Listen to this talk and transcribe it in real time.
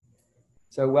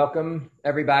So welcome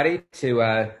everybody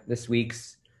to this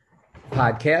week's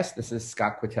podcast. This is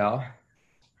Scott Quattel,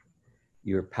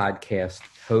 your podcast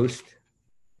host,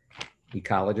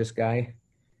 ecologist guy.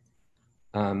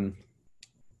 I'm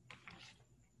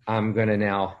going to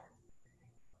now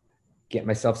get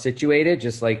myself situated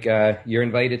just like you're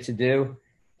invited to do.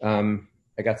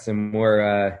 I got some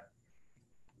more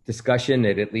discussion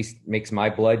that at least makes my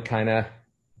blood kind of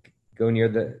go near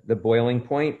the boiling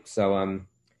point. So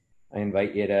I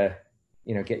invite you to,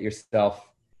 get yourself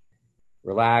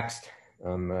relaxed.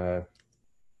 I'm going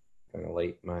to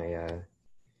light my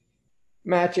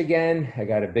match again. I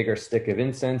got a bigger stick of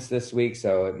incense this week,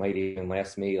 so it might even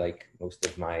last me like most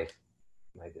of my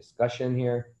discussion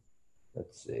here.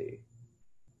 Let's see.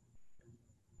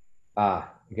 I'm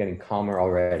getting calmer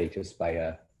already just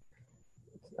by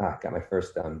got my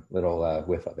first little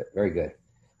whiff of it. Very good.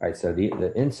 All right, so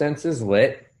the incense is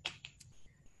lit.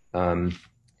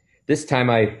 This time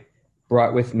I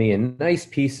brought with me a nice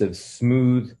piece of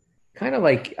smooth, kind of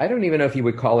like, I don't even know if you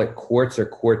would call it quartz or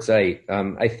quartzite.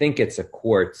 I think it's a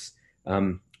quartz.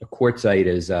 A quartzite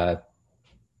is a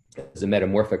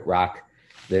metamorphic rock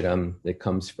that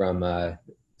comes from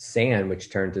sand, which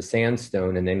turned to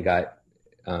sandstone and then got,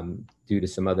 due to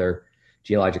some other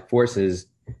geologic forces,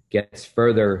 gets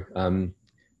harder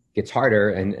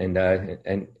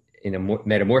and in a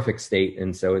metamorphic state.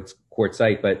 And so it's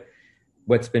quartzite. But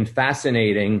what's been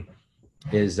fascinating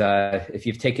is if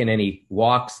you've taken any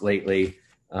walks lately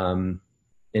in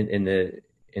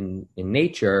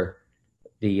nature,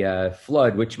 the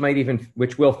flood, which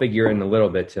will figure in a little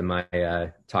bit to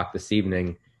my talk this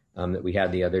evening that we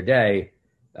had the other day.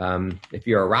 If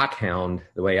you're a rock hound,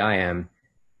 the way I am,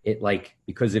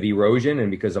 because of erosion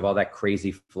and because of all that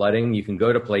crazy flooding, you can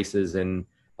go to places, and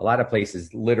a lot of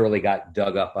places literally got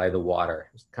dug up by the water.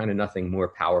 There's kind of nothing more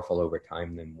powerful over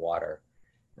time than water.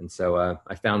 And so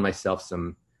I found myself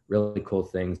some really cool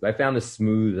things. But I found a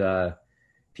smooth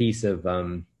piece of,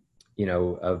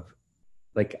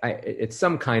 it's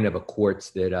some kind of a quartz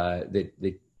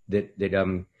that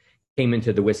came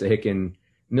into the Wissahickon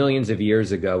millions of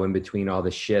years ago in between all the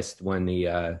schist when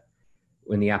the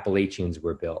Appalachians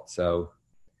were built. So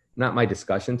not my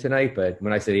discussion tonight, but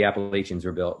when I say the Appalachians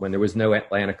were built, when there was no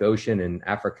Atlantic Ocean and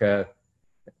Africa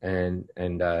and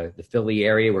the Philly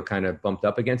area were kind of bumped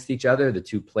up against each other, the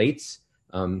two plates.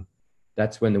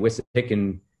 That's when the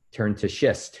Wissahickon turned to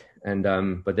schist,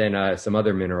 but then some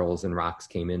other minerals and rocks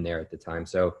came in there at the time.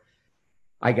 So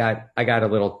I got a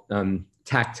little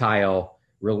tactile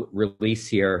release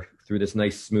here through this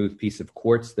nice smooth piece of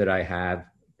quartz that I have,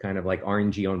 kind of like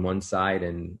orangey on one side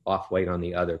and off-white on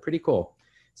the other. Pretty cool.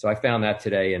 So I found that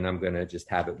today, and I'm going to just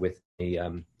have it with me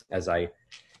as I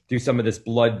do some of this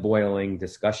blood boiling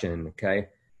discussion. Okay.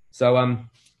 So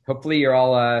hopefully you're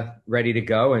all ready to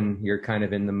go, and you're kind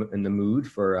of in the mood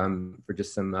for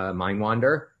just some mind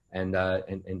wander and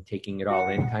taking it all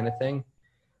in kind of thing.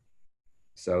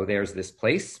 So there's this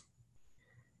place,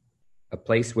 a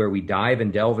place where we dive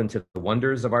and delve into the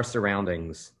wonders of our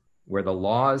surroundings, where the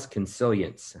law is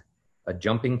consilience, a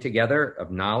jumping together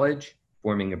of knowledge,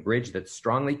 forming a bridge that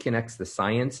strongly connects the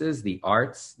sciences, the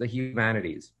arts, the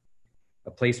humanities.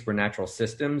 A place where natural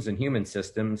systems and human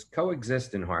systems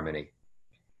coexist in harmony,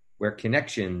 where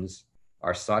connections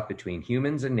are sought between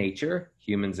humans and nature,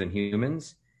 humans and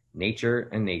humans, nature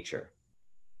and nature.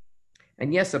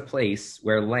 And yes, a place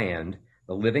where land,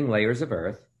 the living layers of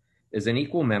earth, is an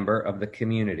equal member of the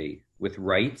community with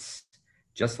rights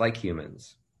just like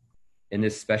humans. In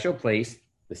this special place,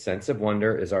 the sense of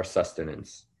wonder is our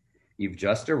sustenance. You've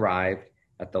just arrived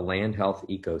at the land health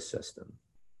ecosystem.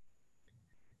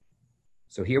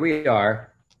 So here we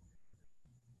are.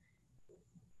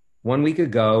 1 week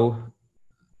ago,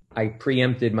 I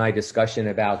preempted my discussion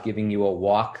about giving you a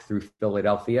walk through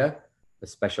Philadelphia, a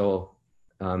special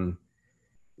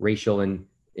racial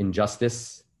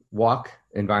injustice walk,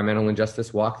 environmental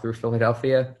injustice walk through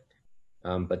Philadelphia.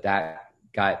 But that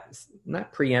got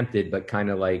not preempted, but kind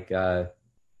of like,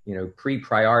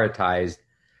 pre-prioritized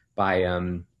by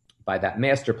that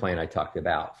master plan I talked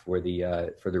about for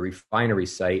the refinery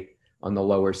site on the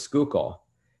lower Schuylkill.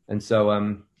 And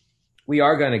so we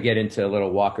are going to get into a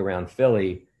little walk around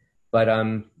Philly, but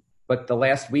the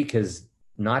last week has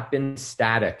not been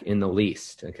static in the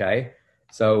least. Okay.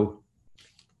 So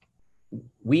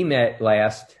we met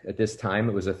last at this time,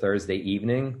 it was a Thursday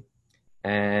evening,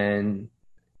 and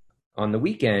on the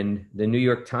weekend, the New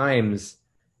York Times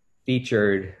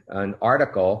featured an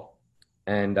article,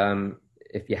 and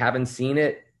if you haven't seen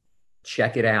it,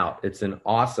 check it out. It's an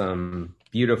awesome,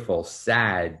 beautiful,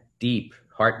 sad, deep,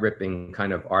 heart-ripping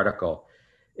kind of article.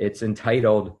 It's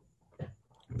entitled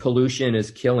pollution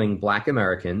is killing Black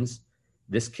Americans.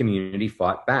 This community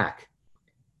fought back.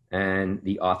 And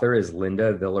the author is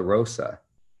Linda Villarosa.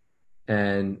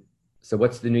 And so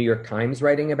what's the New York Times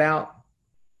writing about?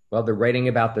 Well, they're writing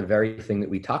about the very thing that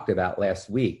we talked about last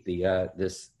week,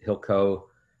 this Hilco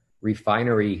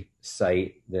refinery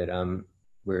site that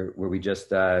where we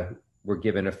just were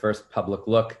given a first public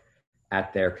look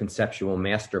at their conceptual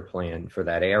master plan for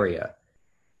that area.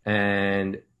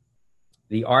 And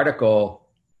the article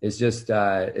is just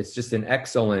it's just an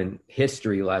excellent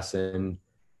history lesson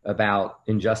about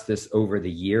injustice over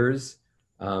the years.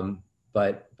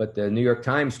 But the New York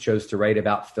Times chose to write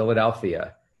about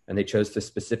Philadelphia, and they chose to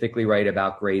specifically write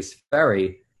about Grays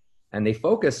Ferry, and they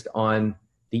focused on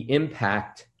the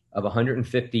impact of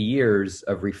 150 years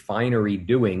of refinery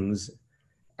doings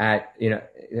at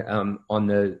on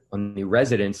the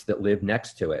residents that live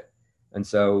next to it. And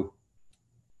so,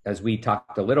 as we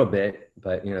talked a little bit,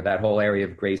 but that whole area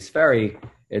of Grays Ferry,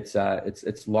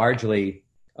 it's largely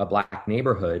a Black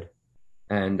neighborhood,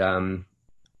 and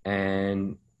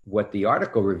what the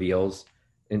article reveals,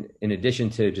 in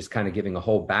addition to just kind of giving a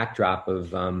whole backdrop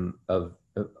of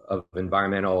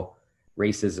environmental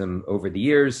racism over the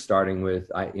years, starting with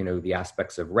the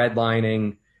aspects of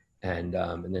redlining, and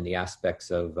then the aspects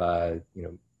of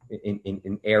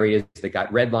in areas that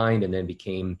got redlined and then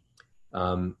became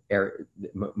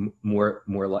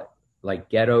more like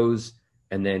ghettos,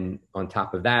 and then on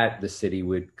top of that, the city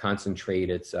would concentrate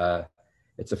its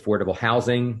affordable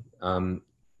housing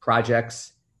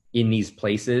projects in these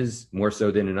places more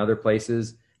so than in other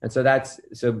places. And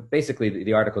so basically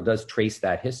the article does trace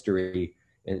that history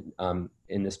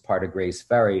in this part of Grays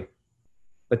Ferry.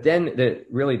 But then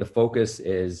the focus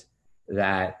is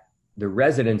that the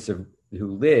residents who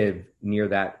live near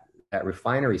that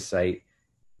refinery site,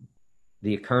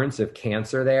 the occurrence of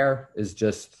cancer there is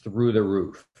just through the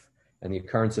roof, and the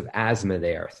occurrence of asthma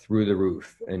there through the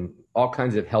roof, and all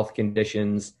kinds of health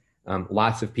conditions,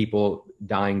 lots of people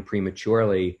dying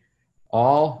prematurely,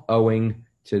 all owing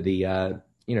to the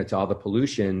to all the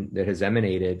pollution that has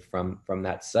emanated from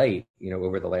that site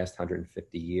over the last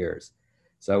 150 years.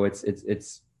 So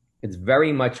it's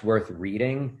very much worth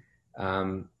reading.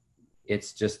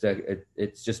 It's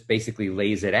just basically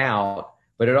lays it out,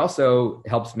 but it also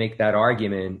helps make that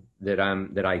argument that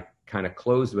I kind of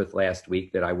closed with last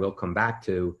week, that I will come back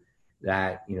to,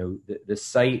 that the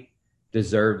site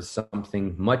deserves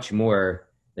something much more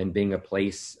than being a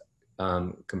place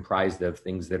comprised of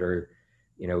things that are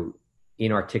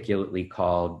inarticulately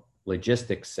called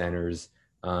logistics centers,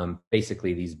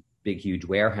 basically these big huge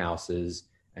warehouses,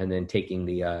 and then taking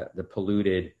the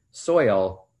polluted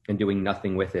soil and doing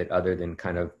nothing with it other than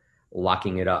kind of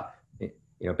locking it up,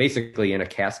 basically in a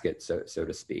casket, so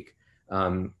to speak.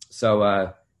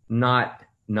 Not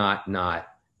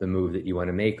the move that you want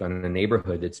to make on a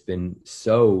neighborhood that's been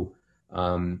so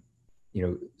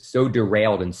so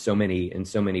derailed in so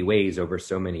many ways over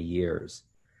so many years.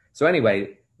 So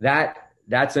anyway,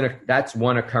 that's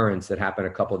one occurrence that happened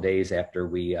a couple of days after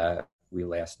we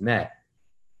last met.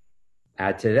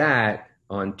 Add to that,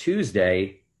 on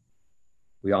Tuesday,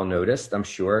 we all noticed, I'm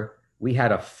sure, we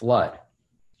had a flood.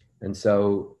 And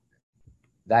so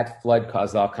that flood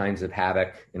caused all kinds of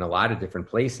havoc in a lot of different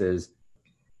places.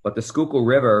 But the Schuylkill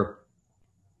River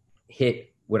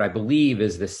hit what I believe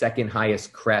is the second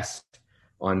highest crest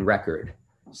on record.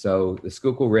 So the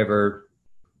Schuylkill River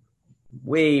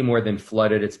way more than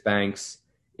flooded its banks.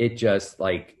 It just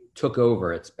took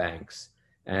over its banks.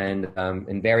 And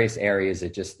in various areas,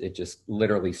 it just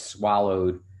literally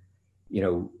swallowed,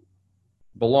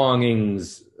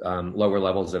 belongings, lower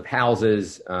levels of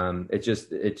houses.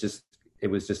 It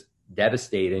was just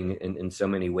devastating in so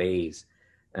many ways.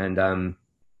 And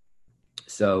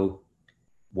so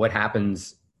what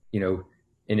happens,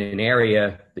 in an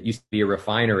area that used to be a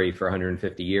refinery for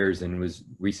 150 years and was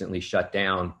recently shut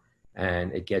down,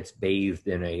 and it gets bathed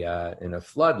in a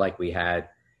flood like we had,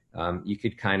 you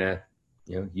could kind of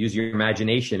use your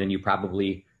imagination, and you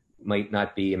probably might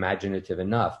not be imaginative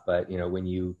enough, but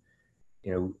when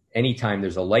anytime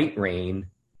there's a light rain,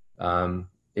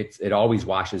 it always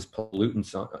washes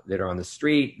pollutants that are on the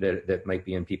street that might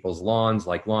be in people's lawns,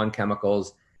 like lawn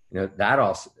chemicals. That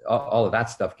also, all of that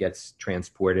stuff gets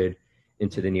transported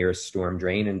into the nearest storm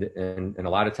drain, and a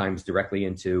lot of times directly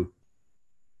into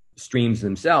streams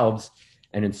themselves.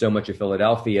 And in so much of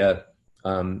Philadelphia,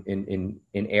 in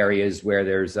areas where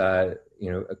there's a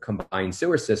combined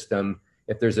sewer system,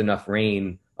 if there's enough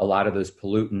rain, a lot of those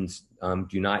pollutants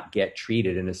do not get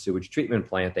treated in a sewage treatment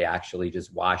plant. They actually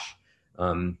just wash,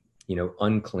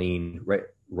 unclean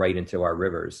right into our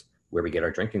rivers where we get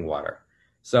our drinking water.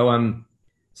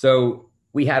 So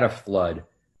we had a flood.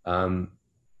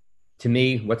 To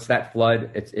me, what's that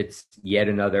flood? It's yet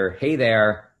another, hey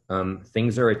there,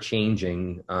 things are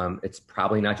changing. It's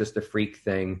probably not just a freak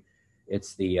thing.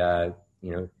 It's the,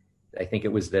 I think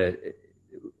it was the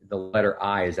letter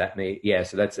I, is that may, yeah.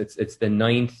 So it's the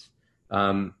ninth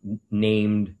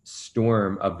named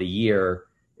storm of the year.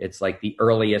 It's like the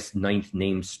earliest ninth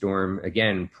named storm,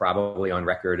 again, probably on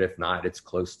record. If not, it's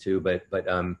close to, but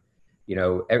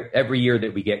every year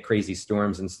that we get crazy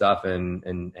storms and stuff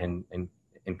and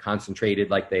concentrated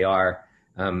like they are,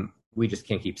 we just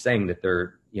can't keep saying that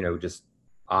they're, just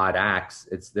odd acts.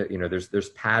 It's that, there's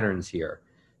patterns here.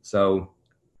 So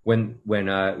when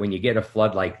you get a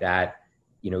flood like that,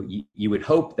 you would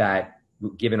hope that,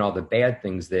 given all the bad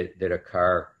things that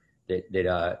occur,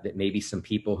 that maybe some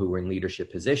people who were in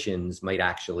leadership positions might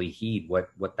actually heed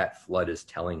what that flood is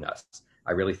telling us.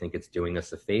 I really think it's doing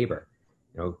us a favor.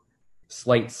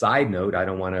 Slight side note, I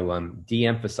don't want to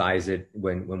de-emphasize it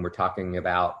when we're talking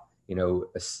about,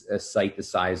 a site the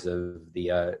size of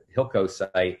the Hilco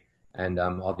site and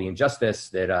all the injustice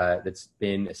that's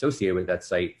been associated with that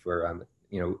site for,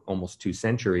 almost 2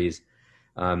 centuries.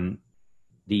 I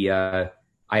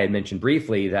had mentioned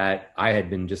briefly that I had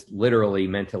been just literally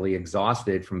mentally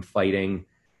exhausted from fighting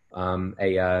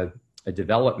a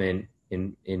development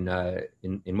in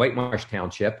White Marsh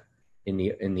Township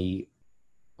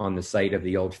on the site of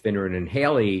the old Finneran and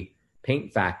Haley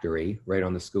paint factory right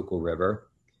on the Schuylkill River.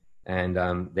 And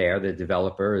there, the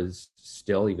developer is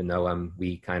still, even though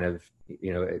we kind of,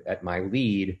 at my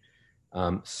lead,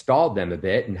 stalled them a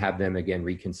bit and have them again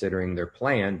reconsidering their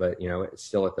plan. But,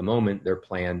 still at the moment, their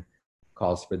plan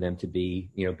calls for them to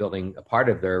be, building a part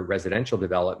of their residential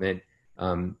development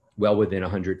well within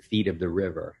 100 feet of the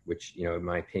river, which, in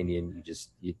my opinion,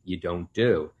 you don't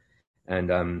do.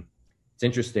 And it's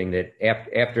interesting that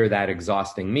after that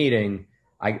exhausting meeting,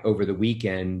 over the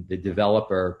weekend, the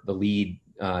developer, the lead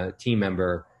team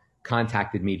member,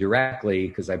 contacted me directly,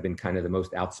 because I've been kind of the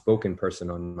most outspoken person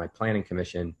on my planning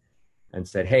commission, and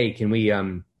said, hey,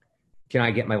 can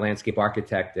I get my landscape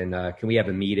architect and can we have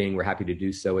a meeting? We're happy to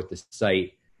do so at the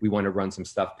site. We want to run some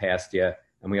stuff past you.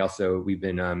 And we've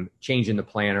been changing the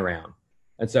plan around.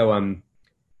 And so,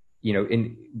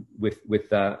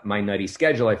 with my nutty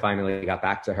schedule, I finally got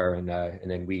back to her and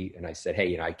then I said,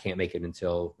 hey, I can't make it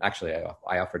until, actually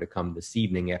I offered to come this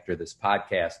evening after this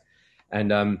podcast.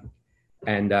 But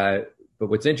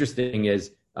what's interesting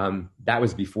is that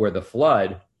was before the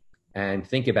flood. And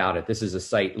think about it. This is a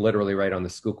site literally right on the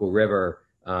Schuylkill River.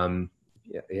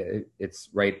 It's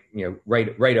right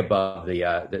above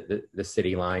the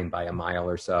city line by a mile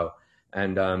or so.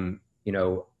 And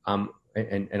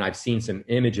and I've seen some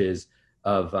images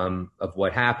of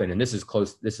what happened. And this is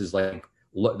close. This is like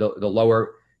the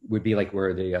lower would be like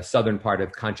where the southern part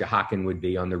of Conshohocken would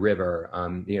be on the river.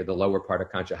 The lower part of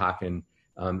Conshohocken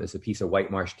is a piece of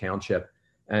White Marsh Township.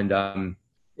 And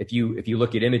if you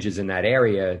look at images in that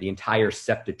area, the entire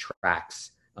SEPTA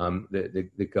tracks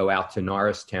that go out to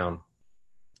Norristown,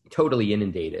 totally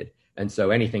inundated. And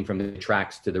so anything from the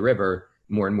tracks to the river,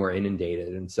 more and more inundated.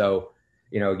 And so,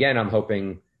 again, I'm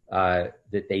hoping that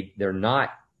they're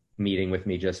not meeting with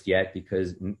me just yet,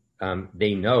 because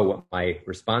they know what my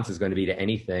response is going to be to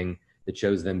anything that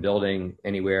shows them building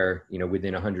anywhere,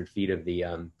 within 100 feet of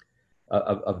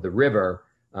the river.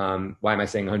 Why am I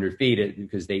saying 100 feet?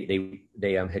 Because they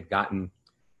had gotten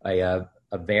a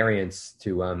variance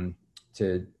to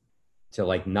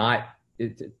like not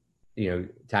to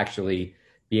actually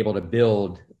be able to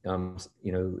build.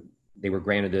 They were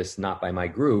granted this not by my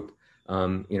group.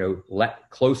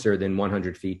 Closer than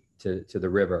 100 feet to the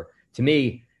river. To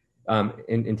me,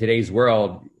 in today's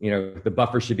world, the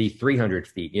buffer should be 300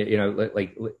 feet.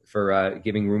 Like for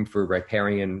giving room for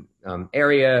riparian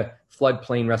area,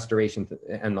 floodplain restoration,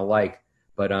 and the like.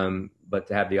 But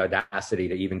to have the audacity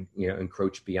to even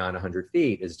encroach beyond 100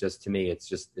 feet is just, to me,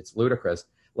 it's ludicrous.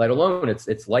 Let alone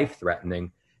it's life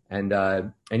threatening. And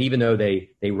even though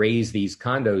they raise these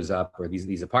condos up, or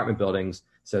these apartment buildings,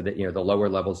 so that the lower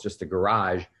level is just a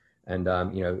garage, and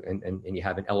and you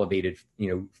have an elevated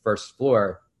first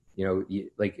floor.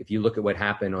 Like if you look at what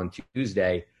happened on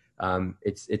Tuesday,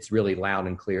 it's really loud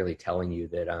and clearly telling you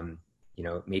that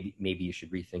maybe you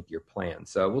should rethink your plan.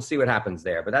 So we'll see what happens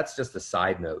there. But that's just a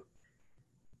side note.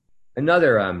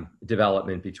 Another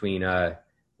development between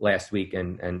last week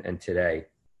and today,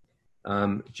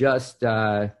 just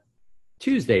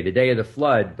Tuesday, the day of the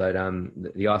flood, but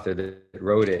the author that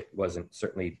wrote it wasn't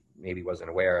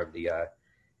aware of the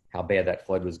how bad that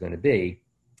flood was going to be.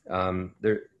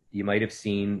 You might have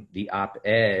seen the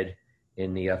op-ed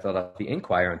in the Philadelphia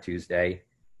Inquirer on Tuesday,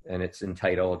 and it's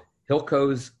entitled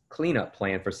 "Hilco's cleanup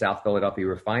plan for South Philadelphia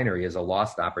Refinery is a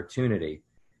lost opportunity.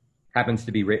 Happens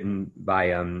to be written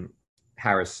by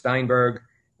Harris Steinberg.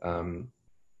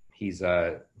 He's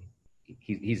the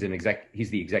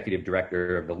executive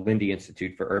director of the Lindy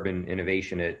Institute for Urban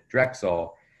Innovation at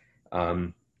Drexel,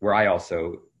 where I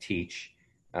also teach.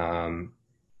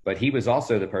 But he was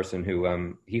also the person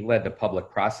who he led the public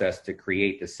process to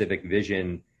create the civic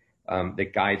vision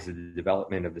that guides the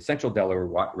development of the Central Delaware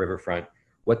Riverfront.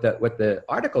 What the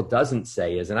article doesn't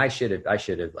say is, and I should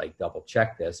have like double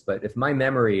checked this, but if my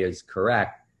memory is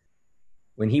correct,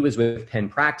 when he was with Penn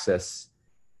Praxis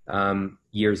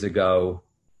years ago,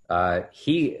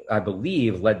 he, I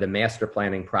believe, led the master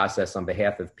planning process on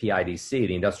behalf of PIDC,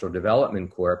 the Industrial Development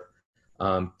Corp,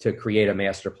 to create a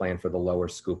master plan for the lower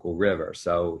Schuylkill River.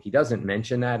 So he doesn't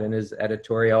mention that in his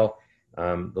editorial.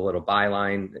 The little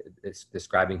byline is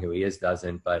describing who he is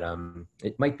doesn't, but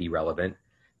it might be relevant.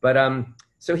 But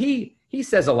so he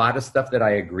says a lot of stuff that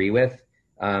I agree with.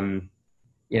 And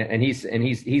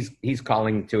he's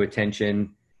calling to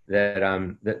attention that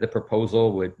that the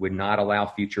proposal would not allow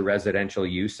future residential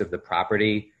use of the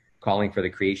property, calling for the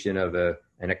creation of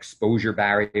an exposure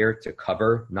barrier to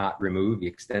cover, not remove, the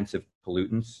extensive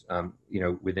pollutants,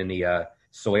 within the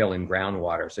soil and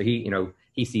groundwater. So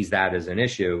he sees that as an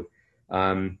issue.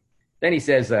 Then he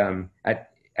says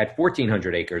at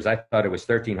 1,400 acres, I thought it was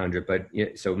 1,300, but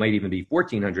so it might even be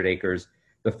 1,400 acres.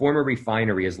 The former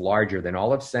refinery is larger than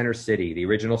all of Center City, the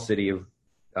original city of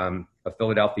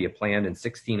Philadelphia, planned in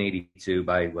 1682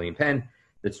 by William Penn,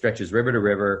 that stretches river to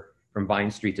river from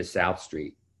Vine Street to South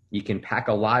Street. You can pack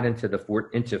a lot into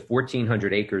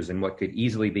 1,400 acres in what could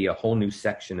easily be a whole new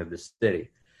section of the city.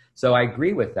 So I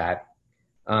agree with that.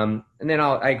 And then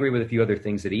I agree with a few other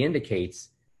things that he indicates,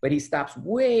 but he stops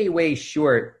way, way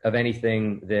short of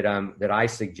anything that I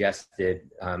suggested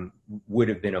would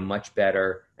have been a much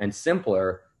better and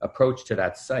simpler approach to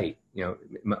that site.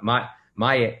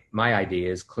 My idea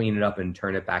is clean it up and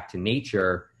turn it back to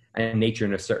nature, and nature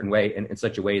in a certain way, and in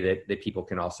such a way that people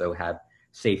can also have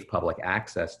safe public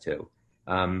access to.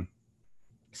 But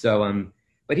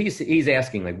he's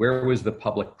asking, like, where was the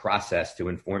public process to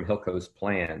inform Hilco's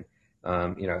plan?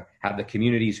 Have the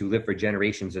communities who live for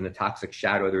generations in the toxic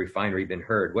shadow of the refinery been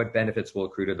heard? What benefits will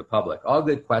accrue to the public? All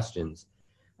good questions.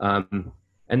 But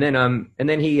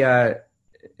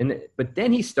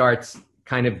then he starts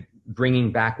kind of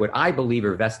bringing back what I believe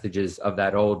are vestiges of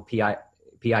that old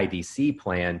PIDC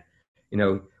plan.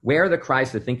 Where are the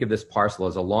cries to think of this parcel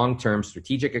as a long-term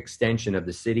strategic extension of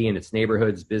the city and its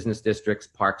neighborhoods, business districts,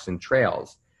 parks, and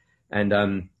trails?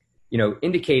 And,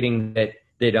 indicating that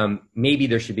maybe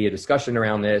there should be a discussion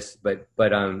around this, but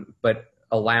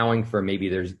allowing for maybe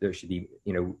there should be,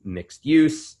 mixed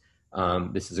use.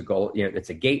 This is a goal, it's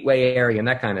a gateway area and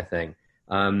that kind of thing.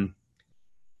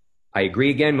 I agree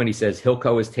again when he says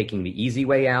Hilco is taking the easy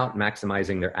way out,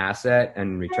 maximizing their asset,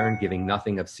 and in return giving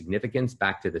nothing of significance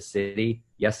back to the city.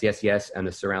 Yes, yes, yes, and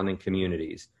the surrounding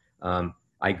communities. I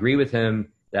agree with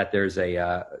him that there's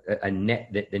a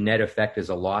net, that the net effect is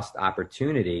a lost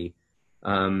opportunity.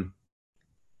 But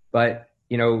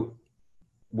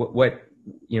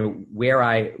where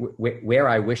I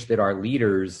wish that our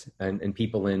leaders and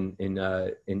people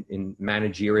in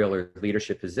managerial or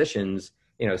leadership positions,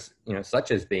 such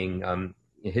as being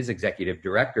his executive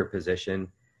director position,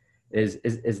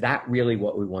 is that really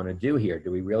what we want to do here? Do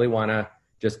we really want to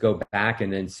just go back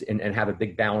and have a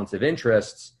big balance of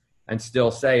interests and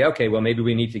still say, okay, well, maybe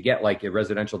we need to get like a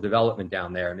residential development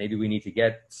down there. Maybe we need to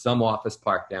get some office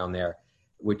park down there,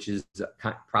 which is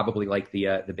probably like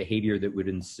the behavior that would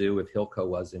ensue if Hilco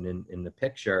wasn't in the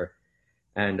picture.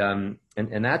 And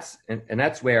that's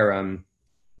where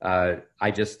I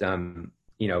just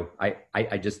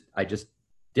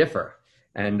differ.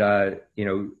 And I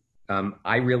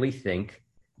really think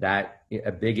that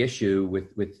a big issue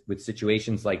with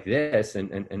situations like this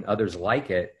and others like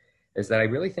it is that I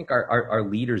really think our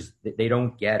leaders, they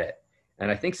don't get it. And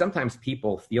I think sometimes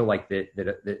people feel like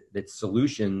that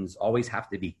solutions always have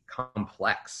to be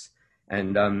complex.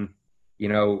 And I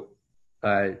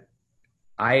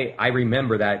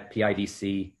remember that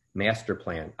PIDC master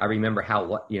plan. I remember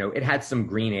how it had some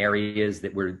green areas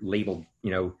that were labeled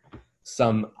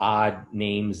some odd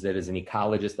names that as an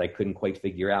ecologist I couldn't quite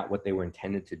figure out what they were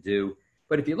intended to do.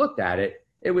 But if you looked at it,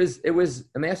 it was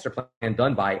a master plan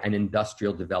done by an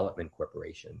industrial development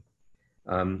corporation.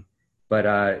 My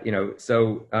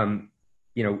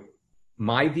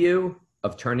view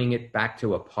of turning it back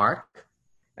to a park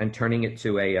and turning it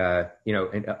to a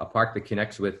park that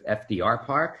connects with FDR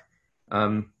Park,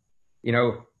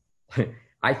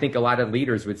 I think a lot of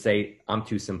leaders would say I'm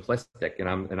too simplistic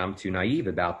and I'm too naive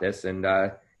about this. And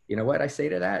You know what I say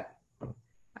to that?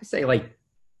 I say like,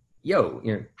 yo,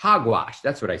 hogwash.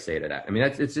 That's what I say to that. I mean,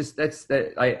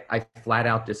 I flat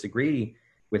out disagree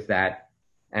with that.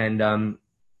 And,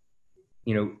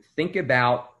 think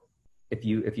about if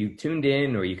you tuned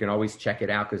in, or you can always check it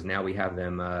out, because now we have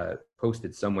them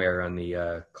posted somewhere on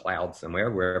the cloud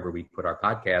somewhere, wherever we put our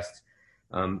podcasts.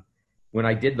 When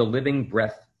I did the Living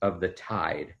Breath of the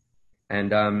Tide, and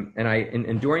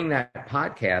during that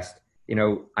podcast,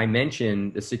 I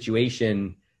mentioned the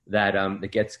situation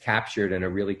that gets captured in a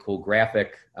really cool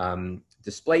graphic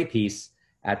display piece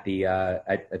at the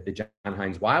John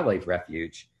Hines Wildlife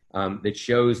Refuge that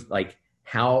shows like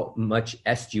how much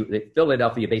that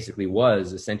Philadelphia basically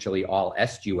was essentially all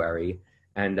estuary,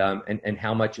 and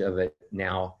how much of it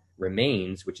now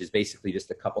remains, which is basically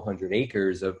just a couple hundred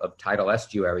acres of tidal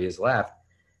estuary is left.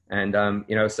 And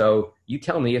so you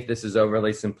tell me if this is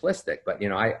overly simplistic, but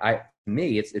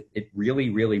it really,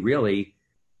 really, really.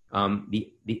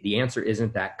 The answer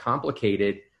isn't that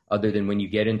complicated, other than when you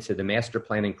get into the master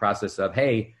planning process of,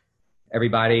 hey,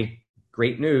 everybody,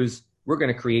 great news. We're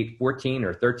going to create 14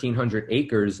 or 1,300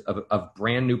 acres of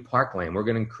brand new parkland. We're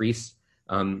going to increase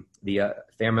the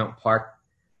Fairmount Park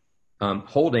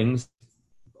holdings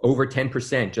over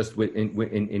 10% just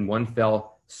in one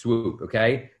fell swoop.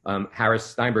 Okay. Harris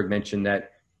Steinberg mentioned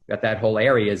that whole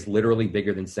area is literally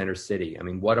bigger than Center City. I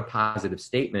mean, what a positive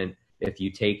statement if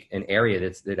you take an area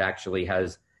that actually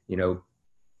has,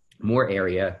 more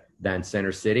area than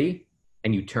Center City,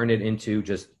 and you turn it into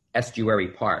just estuary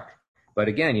park. But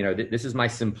again, this is my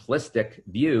simplistic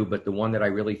view, but the one that I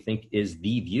really think is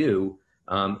the view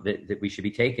that we should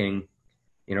be taking.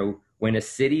 When a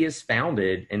city is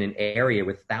founded in an area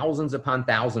with thousands upon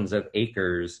thousands of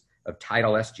acres of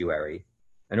tidal estuary,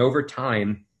 and over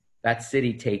time, that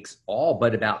city takes all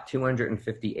but about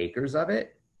 250 acres of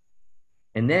it,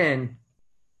 and then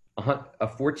a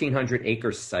 1,400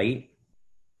 acre site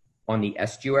on the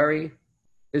estuary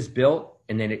is built,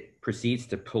 and then it proceeds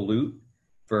to pollute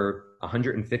for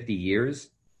 150 years.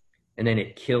 And then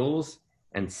it kills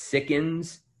and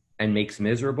sickens and makes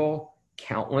miserable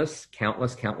countless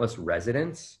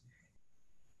residents.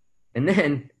 And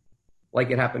then, like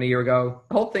it happened a year ago,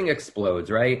 the whole thing explodes,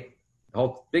 right? The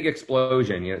whole big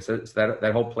explosion, so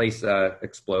that whole place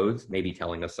explodes, maybe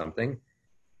telling us something.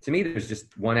 To me, there's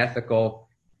just one ethical,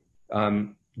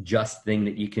 just thing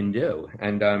that you can do.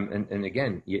 And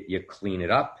again, you clean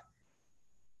it up,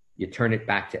 you turn it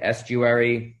back to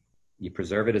estuary, you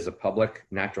preserve it as a public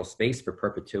natural space for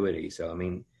perpetuity. So, I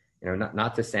mean,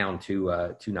 not to sound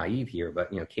too naive here,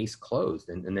 but, case closed.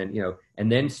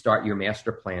 And then start your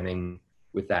master planning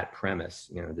with that premise.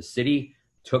 The city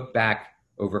took back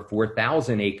over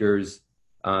 4,000 acres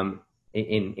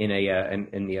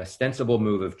in the ostensible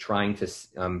move of trying to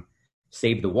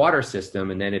save the water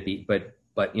system, and then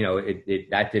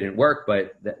that didn't work.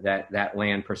 But that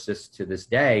land persists to this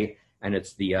day, and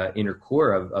it's the inner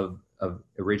core of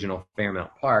original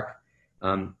Fairmount Park.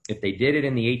 If they did it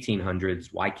in the 1800s,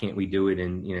 why can't we do it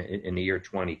in the year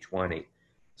 2020?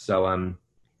 So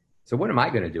what am I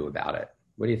going to do about it?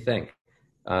 What do you think?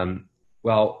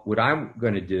 Well, what I'm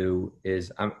going to do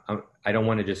is I don't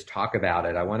want to just talk about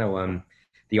it. I want to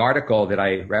the article that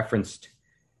I referenced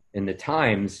in the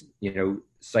Times,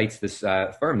 cites this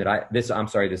firm this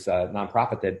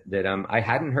nonprofit that I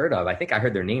hadn't heard of. I think I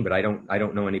heard their name, but I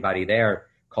don't know anybody there,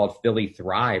 called Philly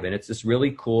Thrive, and it's this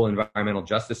really cool environmental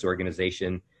justice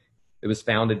organization. It was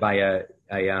founded by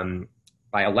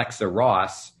by Alexa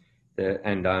Ross,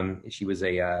 and she was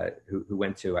who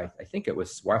went to I think it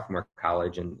was Swarthmore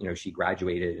College, and she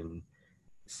graduated and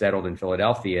settled in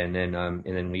Philadelphia, and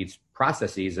then leads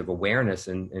processes of awareness,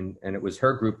 and it was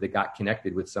her group that got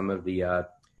connected with some of the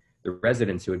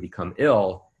residents who had become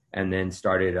ill, and then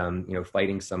started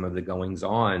fighting some of the goings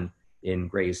on in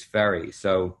Gray's Ferry.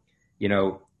 So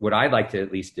what I'd like to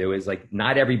at least do is, like,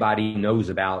 not everybody knows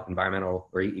about environmental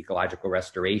or ecological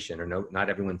restoration, or not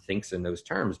everyone thinks in those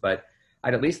terms, but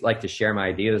I'd at least like to share my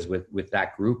ideas with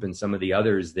that group and some of the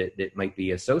others that might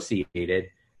be associated,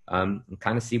 and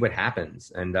kind of see what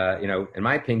happens. And, in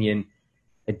my opinion,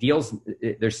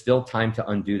 there's still time to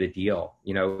undo the deal,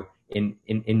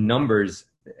 in numbers.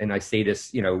 And I say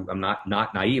this, I'm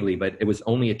not naively, but it was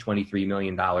only a $23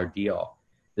 million deal.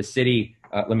 The city,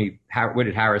 what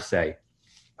did Harris say?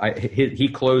 He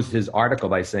closed his article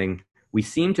by saying, "We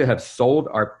seem to have sold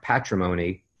our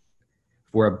patrimony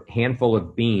for a handful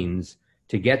of beans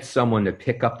to get someone to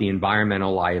pick up the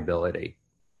environmental liability."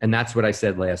 And that's what I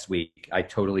said last week. I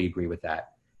totally agree with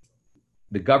that.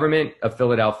 The government of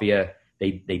Philadelphia,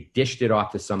 they dished it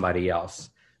off to somebody else.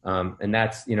 And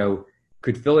that's,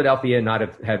 could Philadelphia not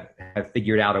have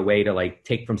figured out a way to, like,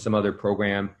 take from some other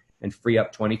program and free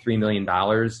up $23 million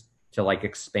to like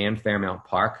expand Fairmount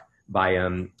Park by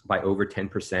over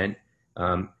 10%.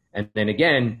 And then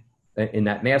again, in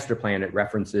that master plan, it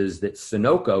references that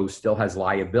Sunoco still has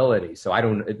liability. So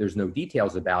there's no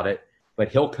details about it,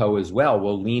 but Hilco as well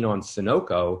will lean on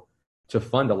Sunoco to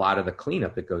fund a lot of the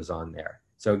cleanup that goes on there.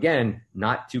 So again,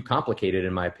 not too complicated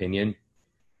in my opinion.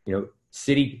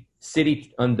 City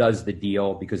undoes the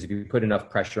deal because if you put enough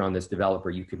pressure on this developer,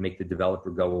 you could make the developer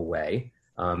go away.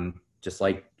 Just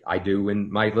like I do in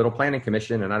my little planning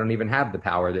commission, and I don't even have the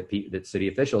power that city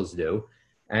officials do.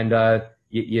 And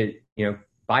you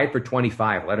buy it for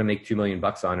 25, let them make $2 million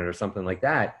on it or something like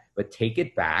that, but take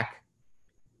it back,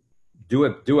 do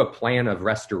a plan of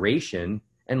restoration,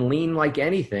 and lean like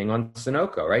anything on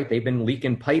Sunoco, right? They've been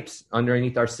leaking pipes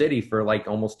underneath our city for like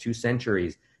almost 2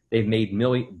 centuries. They've made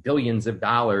billions of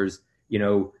dollars,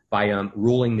 by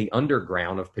ruling the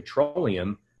underground of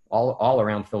petroleum all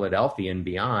around Philadelphia and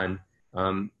beyond.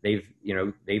 John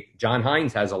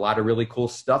Hines has a lot of really cool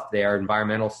stuff there, in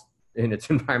its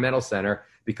environmental center,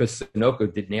 because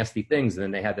Sunoco did nasty things, and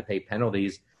then they had to pay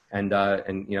penalties. And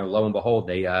lo and behold,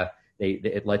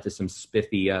 it led to some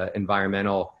spiffy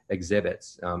environmental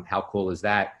exhibits. How cool is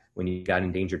that when you got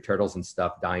endangered turtles and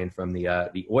stuff dying from the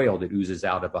oil that oozes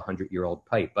out of a 100-year-old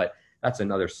pipe? But that's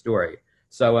another story.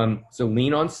 So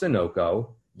lean on Sunoco,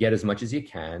 get as much as you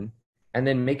can, and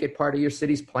then make it part of your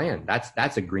city's plan.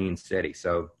 That's a green city.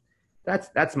 So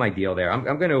that's my deal there. I'm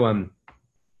going to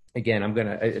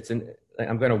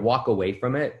walk away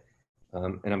from it,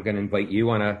 and I'm going to invite you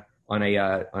on a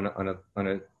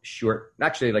short,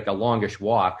 actually like a longish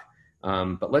walk,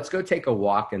 but let's go take a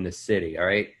walk in the city. All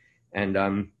right. And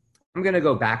I'm going to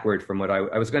go backward from what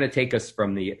I was going to take us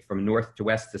from north to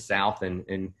west to south. And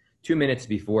in 2 minutes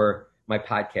before my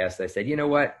podcast, I said, you know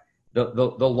what, the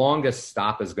longest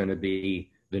stop is going to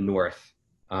be the north,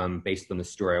 based on the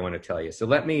story I want to tell you. So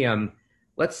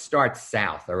let's start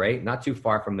south. All right. Not too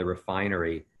far from the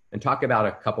refinery, and talk about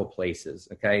a couple places.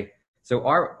 Okay. So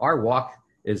our walk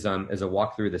is a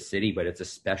walk through the city, but it's a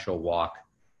special walk.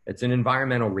 It's an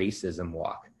environmental racism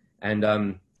walk.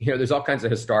 And, there's all kinds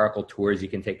of historical tours you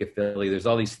can take at Philly. There's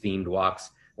all these themed walks.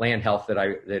 Land Health,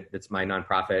 that's my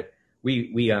nonprofit.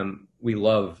 We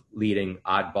love leading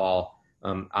oddball,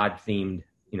 odd themed,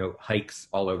 hikes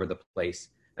all over the place.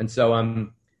 And so,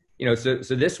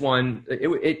 so this one,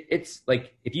 it's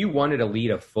like, if you wanted to lead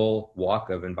a full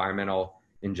walk of environmental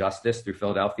injustice through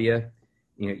Philadelphia,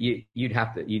 you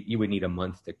would need a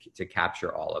month to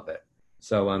capture all of it.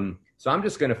 So I'm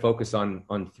just going to focus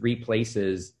on 3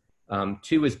 places,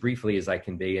 2 as briefly as I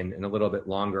can be, and a little bit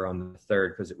longer on the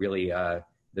third, because it really,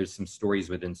 there's some stories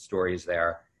within stories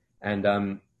there. But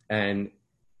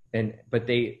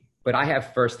I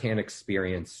have firsthand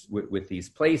experience with these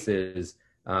places,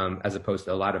 as opposed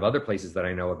to a lot of other places that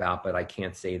I know about, but I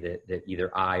can't say that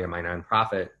either I or my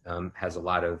nonprofit has a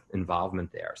lot of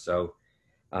involvement there. So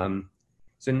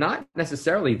not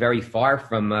necessarily very far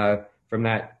from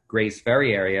that Grays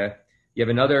Ferry area. You have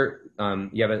another,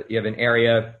 you have an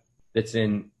area that's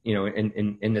in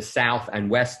the south and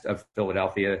west of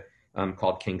Philadelphia,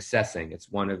 called King Sessing. It's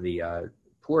one of the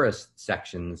poorest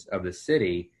sections of the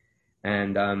city.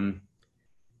 And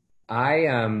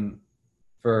I,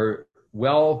 for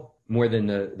well more than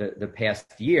the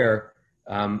past year,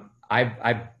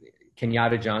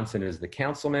 Kenyatta Johnson is the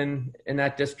councilman in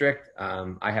that district.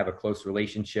 I have a close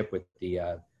relationship with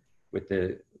the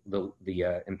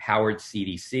empowered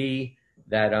CDC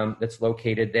that's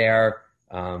located there.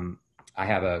 I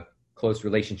have a close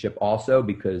relationship also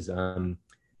because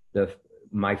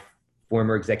my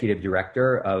former executive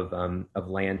director of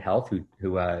Land Health,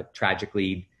 who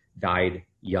tragically died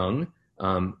young,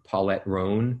 Paulette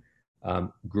Roan,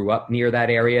 grew up near that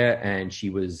area, and she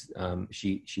was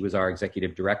our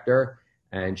executive director,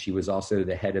 and she was also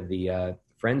the head of the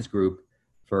Friends group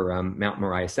for Mount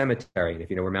Moriah Cemetery. And if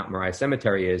you know where Mount Moriah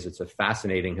Cemetery is, it's a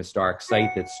fascinating historic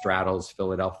site that straddles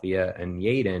Philadelphia and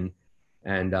Yeadon,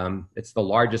 and it's the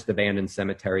largest abandoned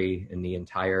cemetery in the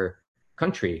entire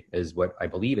country, is what I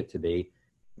believe it to be.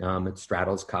 It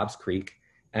straddles Cobb's Creek,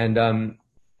 and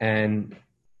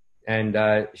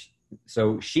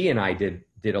so she and I did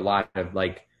a lot of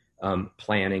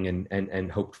planning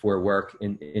and hoped for work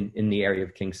in the area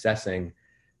of King Sessing.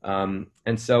 Well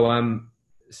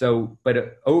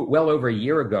over a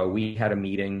year ago, we had a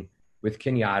meeting with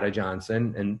Kenyatta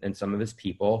Johnson and some of his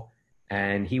people,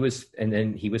 and he was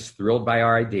thrilled by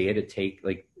our idea to take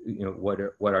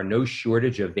what are no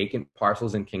shortage of vacant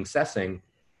parcels in King Sessing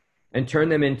and turn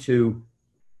them into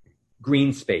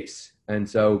green space. And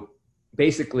so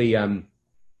basically,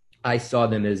 I saw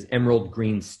them as emerald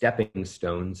green stepping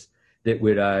stones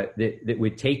that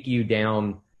would take you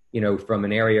down, from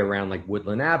an area around like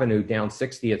Woodland Avenue down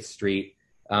 60th Street,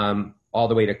 all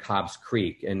the way to Cobb's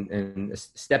Creek, and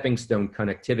stepping stone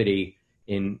connectivity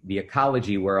in the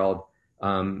ecology world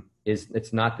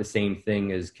it's not the same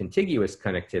thing as contiguous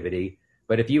connectivity.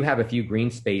 But if you have a few green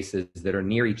spaces that are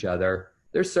near each other,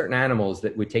 there's certain animals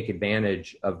that would take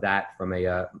advantage of that from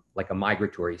a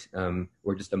migratory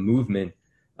or just a movement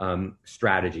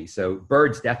strategy. So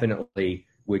birds definitely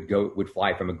would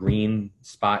fly from a green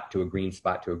spot to a green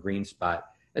spot to a green spot.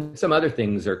 And some other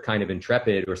things are kind of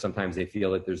intrepid, or sometimes they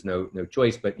feel that there's no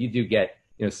choice. But you do get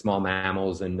small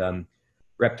mammals and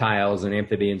reptiles and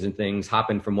amphibians and things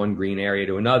hopping from one green area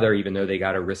to another, even though they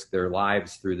got to risk their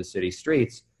lives through the city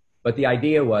streets. But the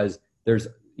idea was there's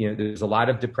a lot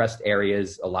of depressed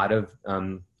areas, a lot of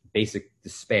basic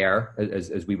despair,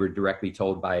 as we were directly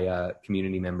told by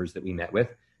community members that we met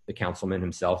with. The councilman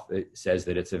himself says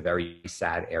that it's a very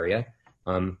sad area,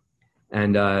 and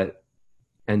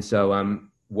so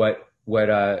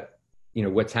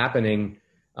what's happening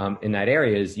in that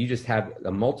area is you just have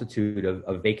a multitude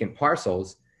of vacant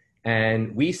parcels,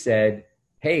 and we said,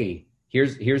 hey,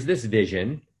 here's this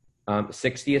vision.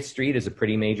 60th Street is a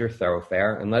pretty major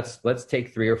thoroughfare, and let's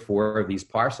take 3 or 4 of these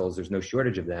parcels, there's no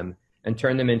shortage of them, and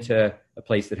turn them into a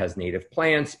place that has native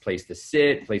plants, place to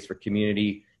sit, place for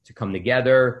community to come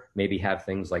together, maybe have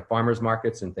things like farmers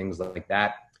markets and things like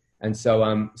that. And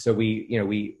so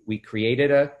we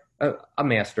created a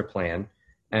master plan,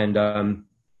 and a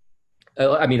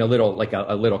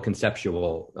little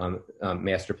conceptual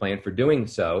master plan for doing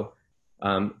so.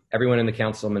 Everyone in the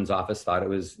councilman's office thought it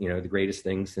was, the greatest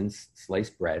thing since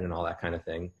sliced bread and all that kind of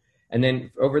thing. And then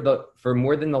for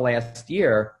more than the last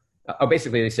year,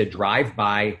 basically they said, drive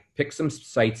by, pick some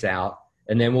sites out,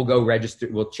 and then we'll go register.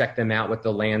 We'll check them out with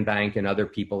the land bank and other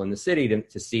people in the city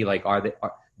to see, like,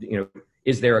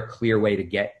 is there a clear way to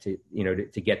get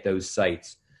to get those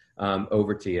sites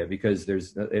over to you? Because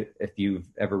if you've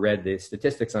ever read the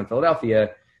statistics on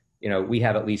Philadelphia, we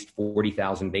have at least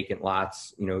 40,000 vacant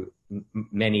lots,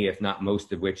 many, if not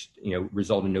most of which,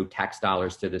 result in no tax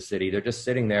dollars to the city. They're just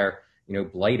sitting there,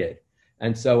 blighted.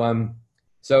 And so,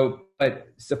 but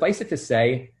suffice it to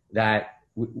say that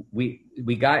we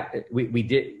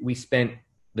spent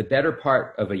the better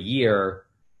part of a year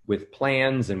with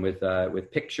plans and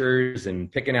with pictures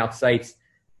and picking out sites.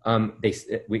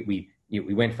 We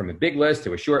went from a big list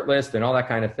to a short list and all that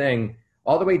kind of thing,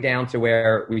 all the way down to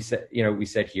where we said,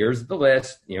 here's the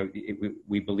list,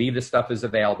 we believe this stuff is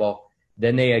available.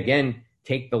 Then they again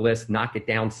take the list, knock it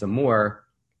down some more.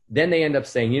 Then they end up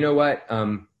saying, you know what,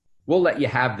 we'll let you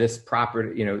have this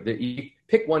property, you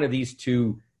pick one of these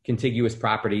 2 contiguous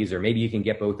properties, or maybe you can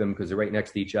get both of them because they're right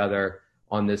next to each other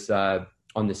on this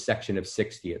section of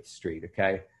 60th Street.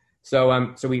 Okay.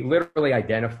 So we literally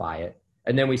identify it.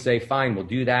 And then we say, fine, we'll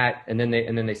do that. And then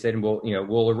they said,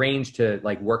 we'll arrange to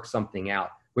work something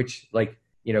out, which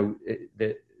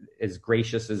as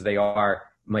gracious as they are,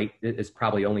 is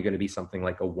probably only going to be something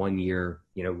like a 1-year,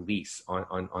 lease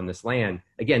on this land.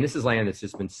 Again, this is land that's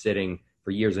just been sitting for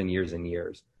years and years and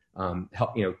years,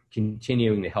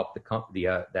 continuing to help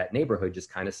that neighborhood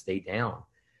just kind of stay down.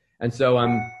 And so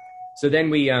then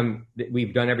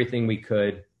we've done everything we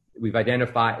could. We've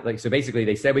identified, so basically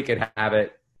they said we could have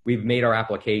it. We've made our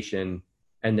application,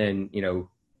 and then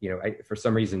for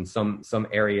some reason, some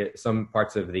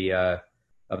parts of the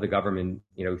government,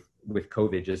 with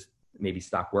COVID, just maybe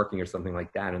stopped working or something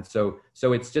like that, and so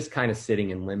it's just kind of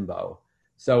sitting in limbo.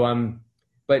 So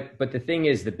but the thing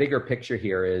is, the bigger picture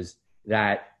here is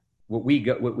that what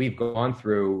we've gone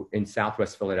through in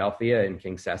Southwest Philadelphia and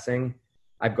King Sessing,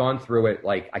 I've gone through it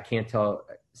I can't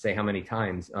say how many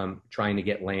times, trying to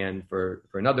get land for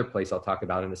another place I'll talk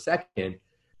about in a second.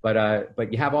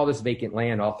 But you have all this vacant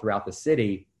land all throughout the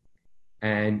city,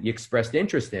 and you expressed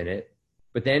interest in it.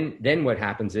 But then what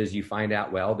happens is you find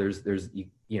out, well,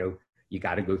 you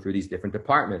got to go through these different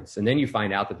departments, and then you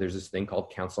find out that there's this thing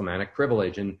called councilmanic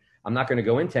privilege. And I'm not going to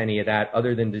go into any of that,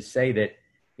 other than to say that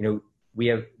we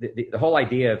have the whole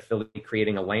idea of Philly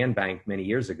creating a land bank many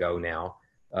years ago now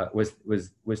was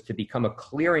to become a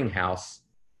clearinghouse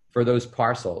for those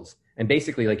parcels. And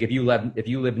basically, if you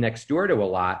live next door to a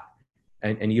lot,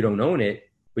 and you don't own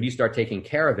it, but you start taking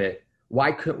care of it,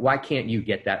 why can't you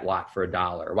get that lot for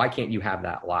 $1? Why can't you have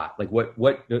that lot?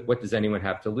 What does anyone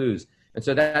have to lose? And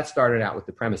so that started out with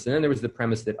the premise. And then there was the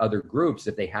premise that other groups,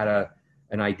 if they had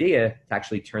an idea to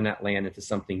actually turn that land into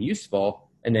something useful,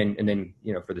 and then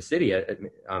for the city,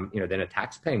 then a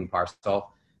tax-paying parcel,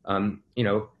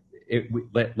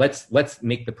 let's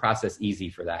make the process easy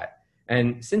for that.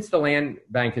 And since the land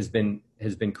bank has been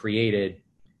created,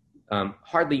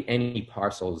 hardly any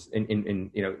parcels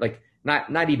in like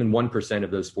not even 1%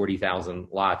 of those 40,000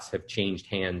 lots have changed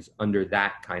hands under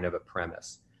that kind of a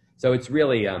premise. So it's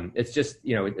really, it's just,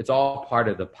 it's all part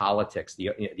of the politics,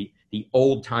 the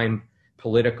old time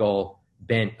political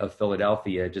bent of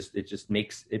Philadelphia. It just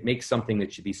makes something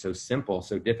that should be so simple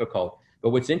so difficult. But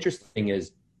what's interesting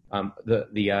is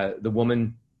the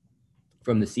woman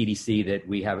from the CDC that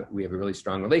we have a really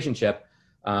strong relationship.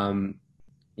 I'll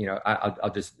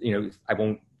just, I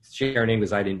won't share her name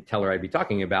because I didn't tell her I'd be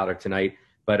talking about her tonight.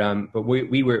 But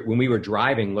we were, when we were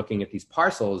driving, looking at these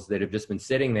parcels that have just been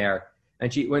sitting there,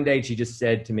 and one day she just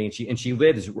said to me, and she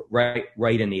lives right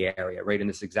in the area, right in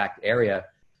this exact area,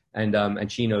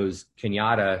 and she knows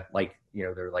Kenyatta, like,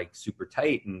 they're like super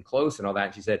tight and close and all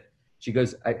that. And she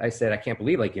goes, I said, I can't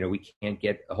believe, like, we can't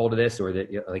get a hold of this, or that,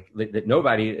 that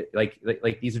nobody, like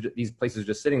these places are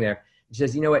just sitting there. She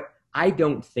says, you know what? I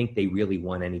don't think they really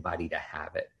want anybody to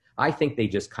have it. I think they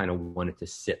just kind of want it to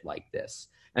sit like this.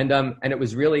 And it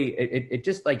was really, it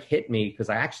just like hit me, because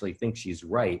I actually think she's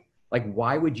right. Like,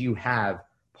 why would you have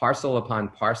parcel upon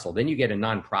parcel? Then you get a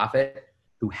nonprofit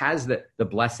who has the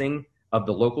blessing of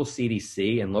the local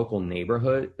CDC and local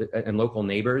neighborhood and local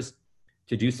neighbors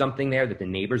to do something there that the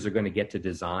neighbors are going to get to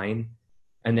design.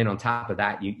 And then on top of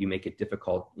that, you make it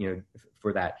difficult,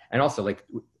 for that. And also, like,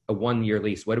 a 1-year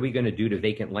lease. What are we going to do to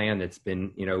vacant land that's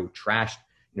been, trashed,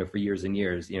 for years and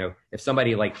years? If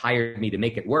somebody like hired me to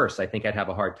make it worse, I think I'd have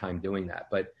a hard time doing that.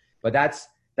 But that's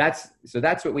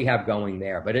what we have going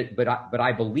there. But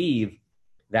I believe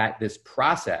that this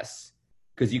process,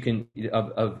 because you can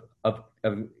of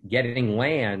getting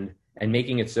land and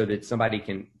making it so that somebody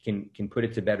can put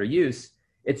it to better use.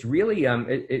 It's really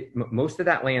most of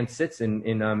that land sits in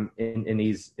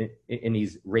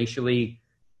these racially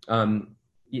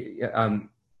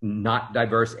not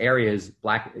diverse areas,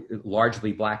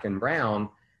 largely black and brown,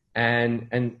 and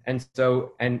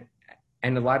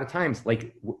a lot of times,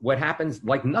 like, what happens,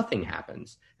 like, nothing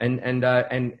happens, and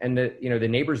the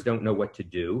neighbors don't know what to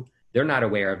do. They're not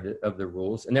aware of the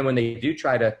rules, and then when they do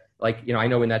try to, like, I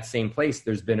know in that same place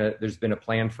there's been a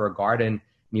plan for a garden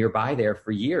nearby there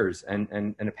for years,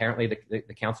 and apparently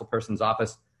the council person's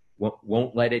office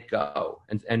won't let it go,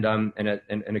 and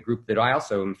a group that I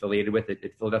also am affiliated with at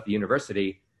Philadelphia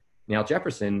University, Now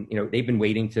Jefferson, they've been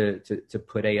waiting to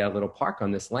put a little park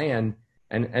on this land,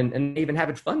 and they even have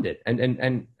it funded,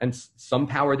 and some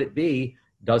power that be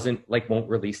won't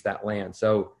release that land.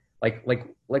 So like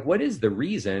what is the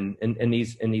reason in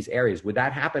these areas? Would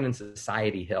that happen in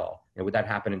Society Hill, and would that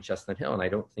happen in Chestnut Hill? And I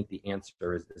don't think the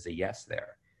answer is a yes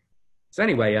there. So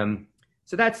anyway,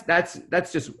 so that's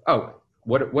just,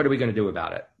 what are we going to do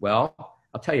about it? Well,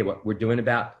 I'll tell you what we're doing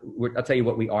I'll tell you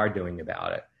what we are doing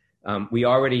about it. We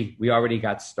already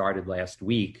got started last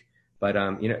week, but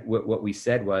what we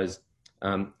said was,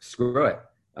 screw it.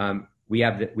 We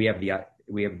have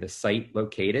the site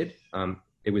located.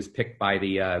 It was picked by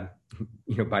the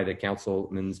by the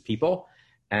councilman's people,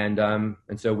 and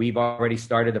so we've already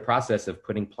started the process of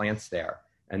putting plants there,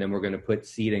 and then we're going to put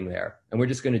seating there, and we're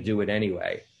just going to do it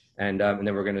anyway. And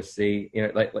then we're going to see,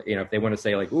 if they want to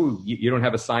say, like, ooh, you don't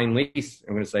have a signed lease,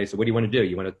 I'm going to say, so what do you want to do?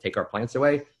 You want to take our plants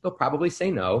away? They'll probably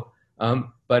say no.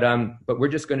 But we're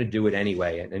just going to do it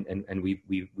anyway. And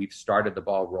we've started the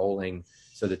ball rolling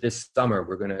so that this summer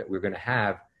we're going to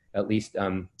have at least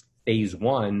phase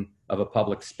one of a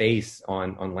public space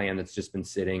on land that's just been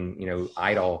sitting,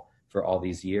 idle for all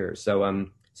these years.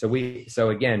 So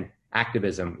again,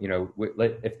 activism,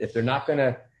 if they're not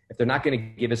going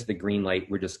to give us the green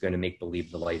light, we're just going to make believe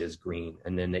the light is green,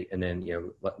 and then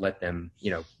let them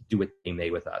do what they may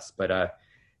with us. But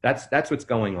that's what's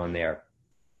going on there.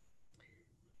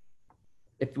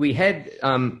 If we head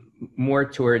more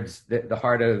towards the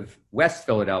heart of West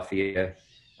Philadelphia,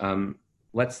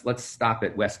 let's stop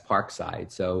at West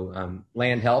Parkside. So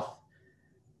Land Health,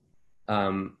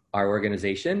 our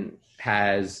organization,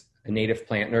 has a native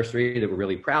plant nursery that we're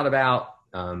really proud about.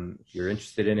 If you're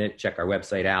interested in it, check our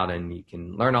website out, and you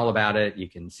can learn all about it. You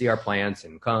can see our plants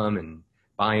and come and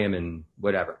buy them and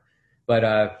whatever.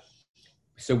 But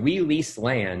so we lease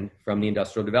land from the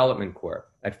Industrial Development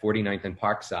Corp at 49th and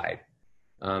Parkside.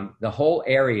 The whole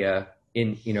area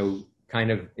in,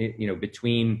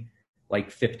 between like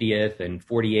 50th and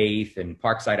 48th and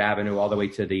Parkside Avenue, all the way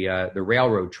to the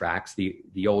railroad tracks,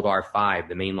 the old R5,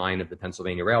 the main line of the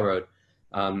Pennsylvania Railroad.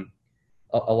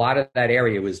 A lot of that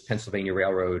area was Pennsylvania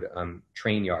Railroad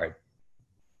train yard.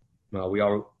 Well, we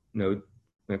all know,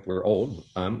 if we're old,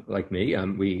 like me,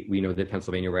 we know that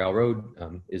Pennsylvania Railroad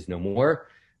is no more,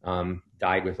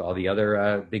 died with all the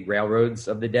other big railroads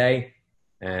of the day,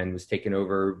 and was taken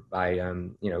over by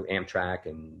Amtrak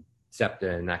and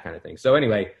SEPTA and that kind of thing. So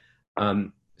anyway,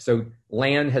 so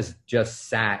land has just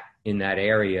sat in that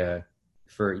area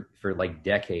for like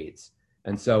decades.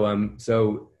 And so,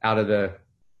 so out of the,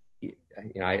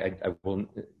 I will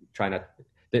try not,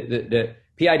 the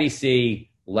PIDC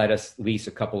let us lease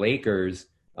a couple acres.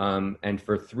 And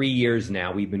for 3 years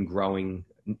now, we've been growing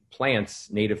plants,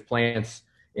 native plants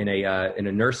in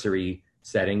a nursery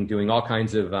setting, doing all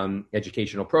kinds of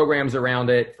educational programs around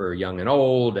it for young and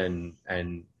old and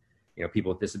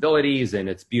people with disabilities, and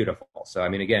it's beautiful. So I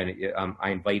mean, again, I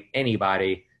invite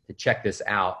anybody to check this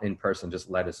out in person. Just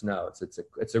let us know.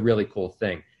 It's a really cool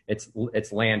thing.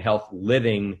 It's Land Health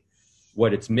living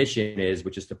what its mission is,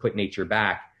 which is to put nature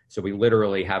back. So we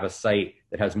literally have a site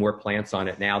that has more plants on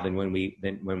it now than when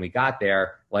we got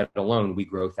there. Let alone we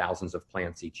grow thousands of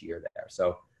plants each year there.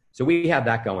 So we have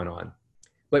that going on.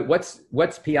 But what's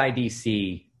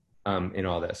PIDC in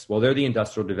all this? Well, they're the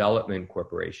Industrial Development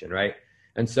Corporation, right?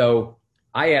 And so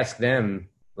I asked them,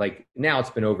 like, now it's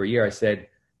been over a year. I said,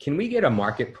 can we get a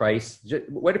market price?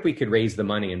 What if we could raise the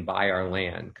money and buy our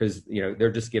land? Because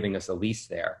they're just giving us a lease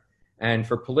there. And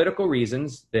for political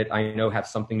reasons that I know have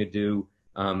something to do,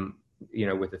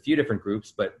 with a few different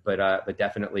groups, but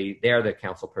definitely there, the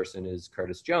council person is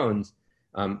Curtis Jones.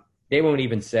 They won't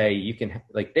even say you can,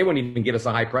 like, they won't even give us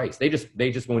a high price. They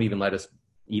just won't even let us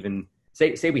even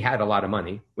say we had a lot of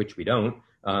money, which we don't.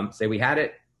 Say we had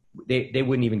it, they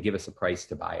wouldn't even give us a price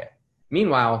to buy it.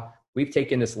 Meanwhile, we've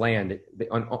taken this land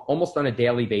almost on a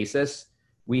daily basis.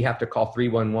 We have to call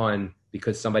 311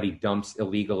 because somebody dumps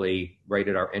illegally right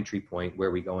at our entry point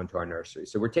where we go into our nursery.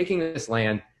 So we're taking this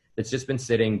land that's just been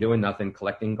sitting, doing nothing,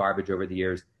 collecting garbage over the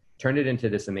years, turn it into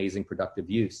this amazing productive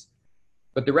use.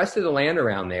 But the rest of the land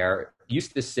around there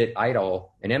used to sit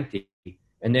idle and empty.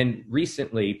 And then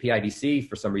recently, PIDC,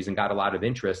 for some reason, got a lot of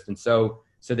interest. And so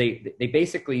they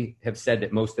basically have said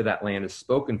that most of that land is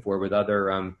spoken for with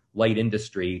other light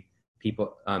industry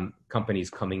people, companies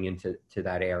coming into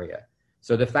that area.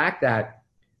 So the fact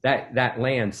that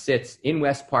land sits in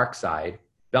West Parkside,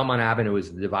 Belmont Avenue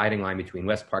is the dividing line between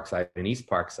West Parkside and East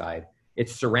Parkside.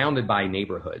 It's surrounded by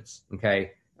neighborhoods,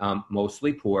 okay?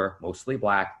 Mostly poor, mostly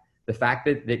Black. The fact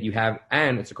that you have,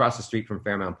 and it's across the street from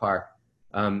Fairmount Park,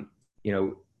 and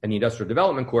the Industrial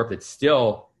Development Corp, that's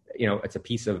still, it's a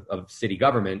piece of city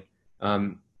government.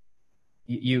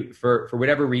 You for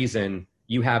whatever reason,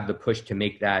 you have the push to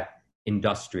make that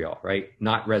industrial, right?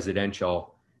 Not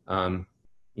residential, for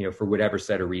whatever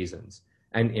set of reasons.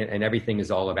 And everything is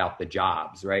all about the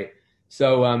jobs, right?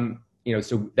 So,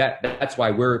 so that's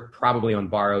why we're probably on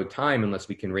borrowed time unless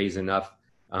we can raise enough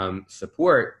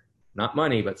support, not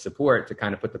money, but support to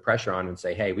kind of put the pressure on and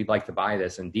say, hey, we'd like to buy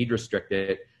this and deed restrict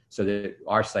it so that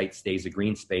our site stays a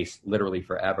green space literally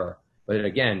forever. But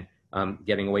again,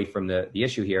 getting away from the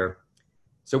issue here.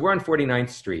 So we're on 49th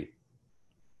Street.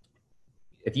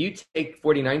 If you take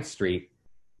 49th Street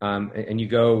and you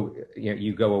go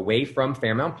away from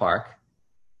Fairmount Park,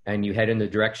 and you head in the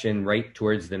direction right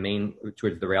towards the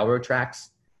railroad tracks,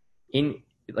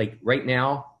 like right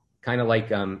now, kind of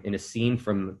like in a scene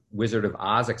from Wizard of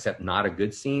Oz, except not a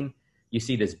good scene, you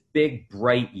see this big,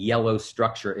 bright yellow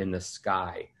structure in the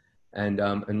sky.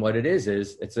 And what it is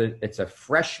it's a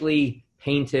freshly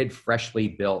painted, freshly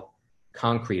built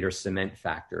concrete or cement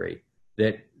factory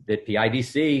that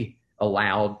PIDC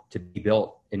allowed to be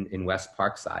built in West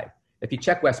Parkside. If you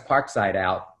check West Parkside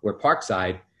out, or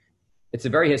Parkside, it's a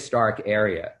very historic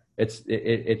area. It's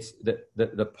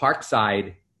the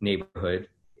Parkside neighborhood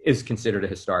is considered a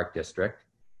historic district.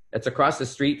 It's across the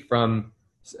street from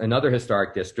another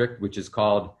historic district, which is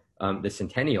called the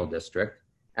Centennial District,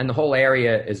 and the whole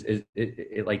area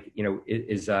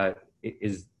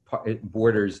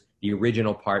borders the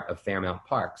original part of Fairmount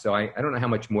Park. So I don't know how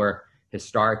much more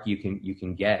historic you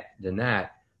can get than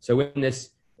that. So in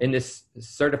this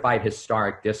certified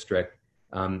historic district,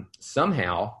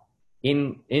 somehow,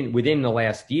 within the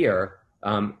last year,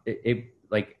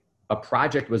 a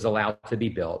project was allowed to be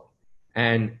built,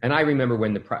 and I remember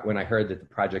when I heard that the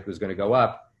project was going to go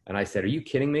up, and I said, "Are you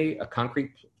kidding me? A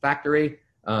concrete factory?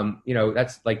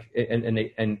 That's like," and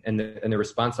the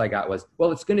response I got was,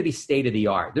 "Well, it's going to be state of the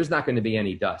art. There's not going to be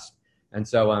any dust." And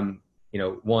so,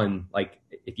 one, like,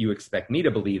 if you expect me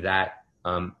to believe that,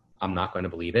 I'm not going to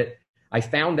believe it. I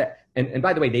found that, and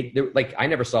by the way, they like, I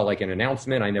never saw like an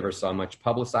announcement. I never saw much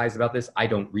publicized about this.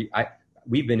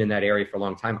 We've been in that area for a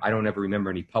long time. I don't ever remember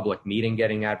any public meeting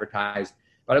getting advertised,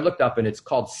 but I looked up and it's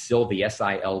called Silvi,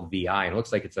 S-I-L-V-I. And it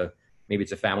looks like maybe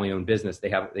it's a family owned business.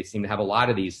 They seem to have a lot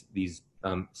of these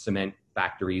cement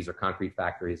factories or concrete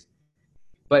factories.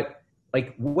 But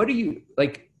like, what do you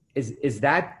like, is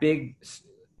that big,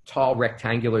 tall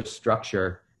rectangular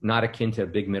structure not akin to a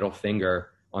big middle finger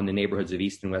on the neighborhoods of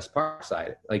East and West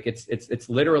Parkside. Like it's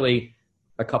literally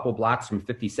a couple blocks from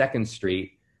 52nd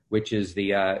Street, which is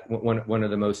the one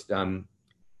of the most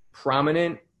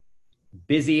prominent,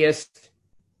 busiest,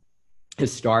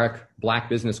 historic Black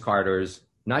business corridors,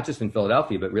 not just in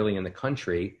Philadelphia, but really in the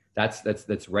country.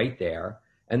 That's right there.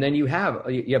 And then you have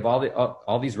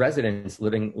all these residents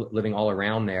living all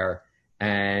around there,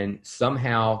 and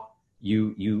somehow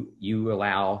you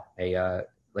allow a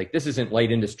like, this isn't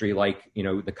light industry like, you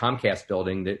know, the Comcast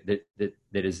building that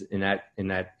is in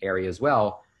that area as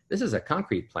well. This is a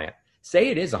concrete plant. Say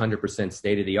it is 100%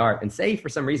 state of the art, and say for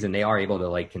some reason they are able to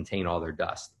like contain all their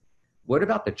dust. What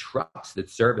about the trucks that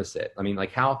service it? I mean,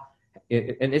 like how,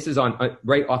 and this is on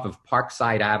right off of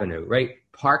Parkside Avenue, right?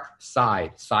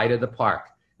 Parkside, side of the park.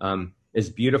 As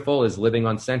beautiful as living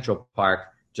on Central Park,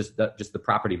 just the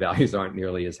property values aren't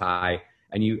nearly as high.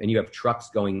 And you have trucks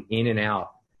going in and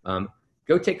out.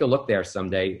 Go take a look there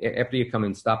someday after you come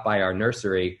and stop by our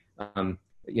nursery.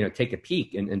 You know, take a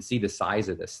peek and see the size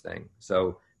of this thing.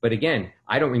 So, but again,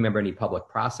 I don't remember any public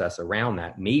process around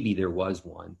that. Maybe there was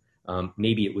one.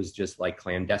 Maybe it was just like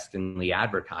clandestinely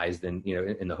advertised, and you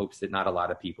know, in the hopes that not a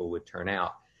lot of people would turn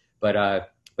out. But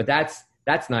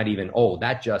that's not even old.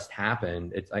 That just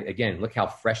happened. It's, again, look how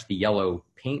fresh the yellow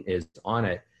paint is on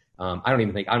it. I don't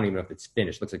even know if it's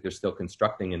finished. Looks like they're still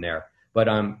constructing in there. But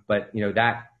you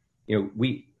know,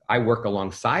 I work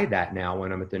alongside that now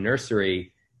when I'm at the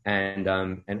nursery, and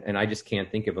I just can't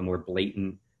think of a more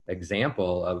blatant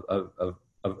example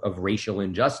of racial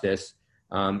injustice.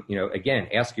 You know, again,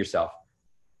 ask yourself,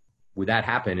 would that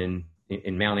happen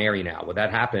in Mount Airy now? Would that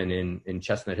happen in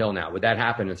Chestnut Hill now? Would that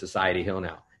happen in Society Hill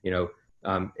now? You know,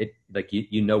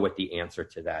 you know what the answer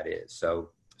to that is.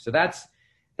 So that's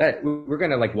that. We're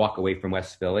gonna like walk away from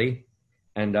West Philly,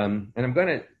 and I'm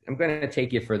gonna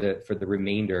take you for the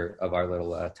remainder of our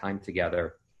little time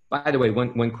together. By the way,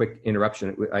 one quick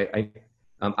interruption.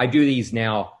 I do these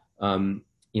now,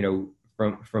 you know,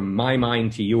 from my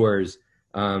mind to yours.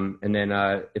 And then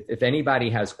if anybody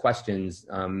has questions,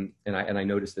 and I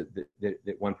noticed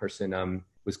that one person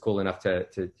was cool enough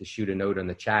to shoot a note on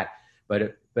the chat,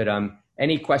 but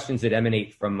any questions that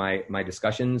emanate from my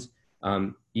discussions,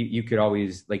 you could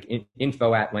always like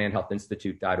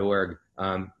info@landhealthinstitute.org.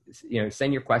 You know,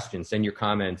 send your questions, send your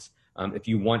comments. If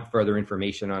you want further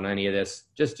information on any of this,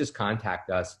 just contact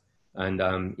us,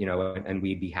 and you know, and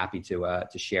we'd be happy to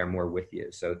share more with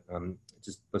you. So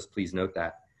just please note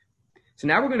that. So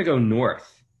now we're going to go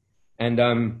north, and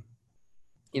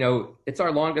you know, it's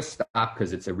our longest stop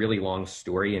because it's a really long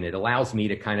story, and it allows me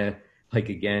to kind of like,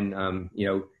 again, you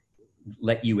know,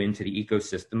 let you into the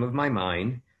ecosystem of my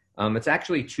mind. It's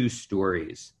actually two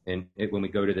stories, and when we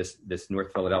go to this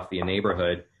North Philadelphia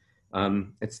neighborhood,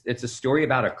 it's a story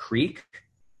about a creek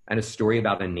and a story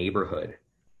about a neighborhood.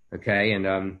 Okay,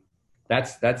 and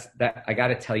that's that. I got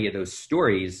to tell you those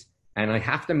stories, and I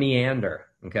have to meander.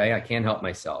 Okay, I can't help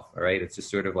myself. All right, it's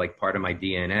just sort of like part of my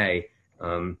DNA.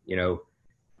 You know,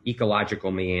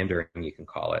 ecological meandering, you can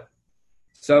call it.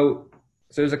 So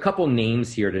there's a couple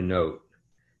names here to note.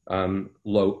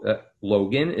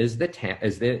 Logan is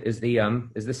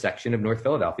the section of North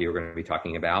Philadelphia we're going to be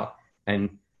talking about,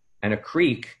 and a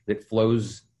creek that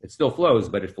flows. It still flows,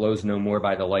 but it flows no more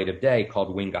by the light of day,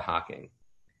 called Wingahocking.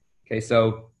 Okay,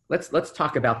 so let's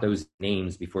talk about those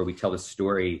names before we tell the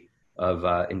story of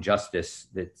injustice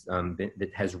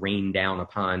that has rained down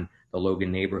upon the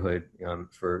Logan neighborhood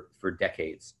for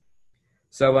decades.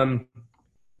 So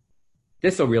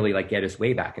this will really like get us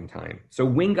way back in time. So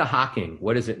Wingahocking,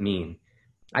 what does it mean?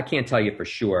 I can't tell you for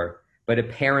sure, but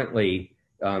apparently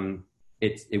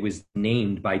it was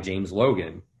named by James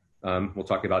Logan. We'll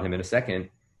talk about him in a second,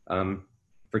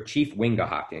 for Chief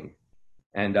Wingahocking,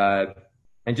 and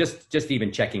just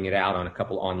even checking it out on a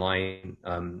couple online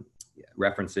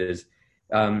references,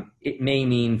 it may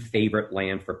mean favorite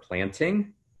land for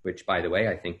planting, which, by the way,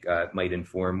 I think might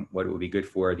inform what it would be good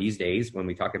for these days when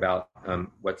we talk about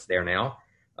what's there now.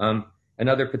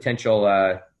 Another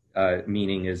potential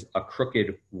meaning is a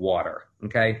crooked water.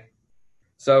 Okay,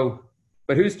 so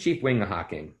but who's Chief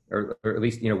Wingahocking, or at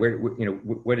least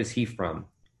where is he from?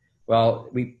 Well,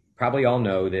 we probably all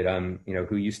know that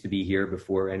who used to be here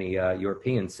before any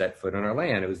Europeans set foot on our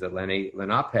land. It was the Lenape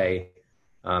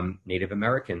Native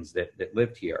Americans that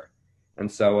lived here,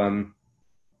 and so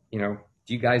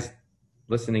do you guys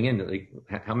listening in, like,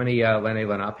 how many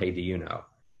Lenape do you know?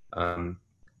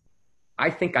 I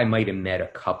think I might have met a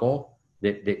couple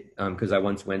that because I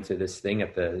once went to this thing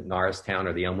at the Norristown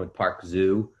or the Elmwood Park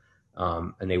Zoo,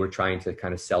 and they were trying to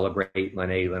kind of celebrate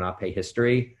Lenape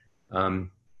history.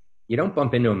 You don't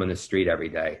bump into them on the street every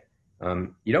day.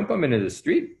 You don't bump into the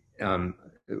street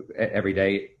every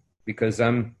day because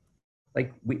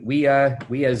like we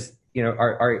as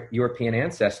our European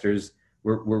ancestors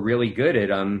were really good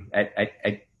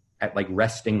at like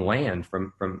wresting land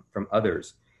from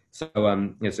others. So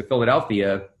so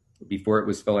Philadelphia, before it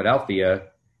was Philadelphia,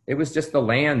 it was just the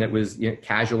land that was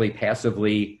casually,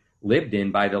 passively lived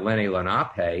in by the Lenni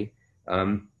Lenape.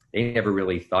 They never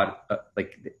really thought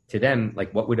like to them,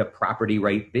 like what would a property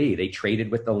right be? They traded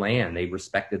with the land. They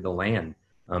respected the land.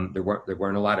 There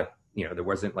weren't a lot of, there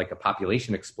wasn't like a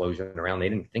population explosion around. They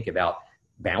didn't think about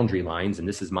boundary lines and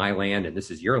this is my land and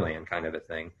this is your land kind of a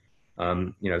thing.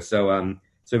 So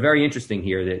very interesting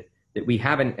here that we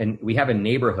have a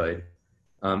neighborhood.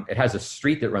 It has a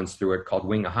street that runs through it called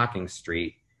Winghahawking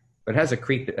Street, but it has a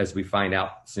creek that, as we find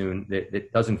out soon,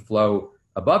 that doesn't flow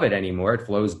above it anymore. It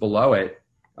flows below it.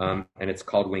 And it's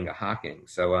called Winghahawking.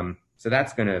 So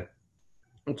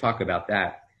we'll talk about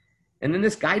that. And then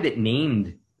this guy that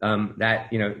named that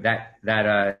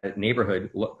neighborhood,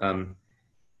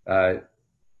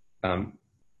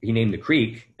 he named the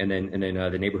creek, and then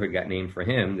the neighborhood got named for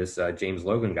him. This James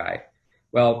Logan guy.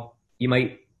 Well, you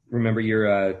might remember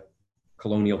your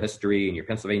colonial history and your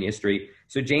Pennsylvania history.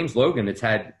 So James Logan, it's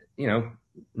had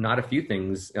not a few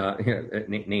things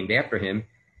named after him.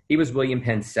 He was William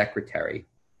Penn's secretary.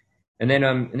 And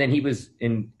then he was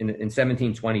in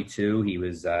 1722. He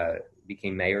was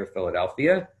became mayor of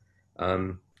Philadelphia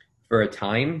for a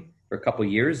couple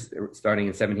of years. Starting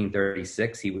in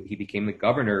 1736, he became the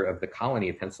governor of the colony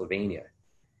of Pennsylvania.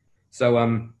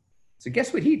 So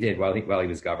guess what he did while he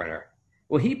was governor?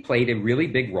 Well, he played a really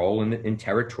big role in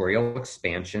territorial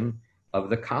expansion of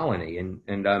the colony,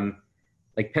 and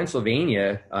like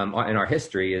Pennsylvania in our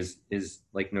history is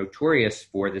like notorious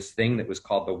for this thing that was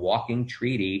called the Walking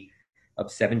Treaty of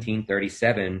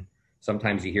 1737.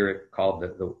 Sometimes you hear it called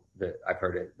I've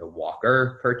heard it the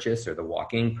Walker Purchase or the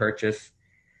Walking Purchase,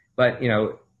 but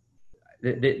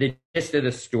the gist of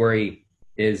the story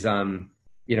is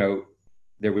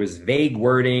there was vague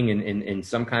wording in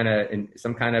some kind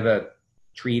of a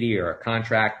treaty or a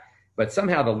contract, but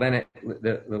somehow the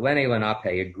Lenni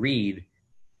Lenape agreed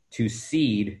to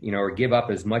cede or give up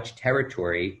as much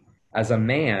territory as a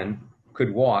man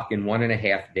could walk in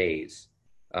 1.5 days.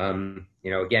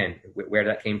 Again, where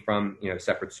that came from,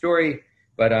 separate story.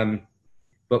 But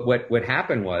what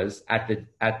happened was under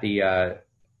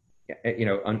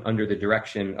the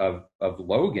direction of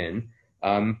Logan,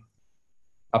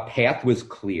 a path was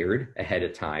cleared ahead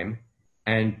of time,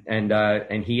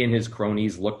 and he and his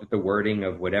cronies looked at the wording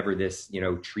of whatever this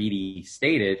treaty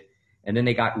stated, and then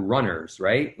they got runners,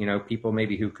 right? People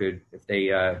maybe who could, if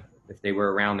they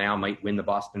were around now, might win the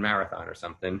Boston Marathon or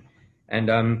something.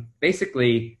 And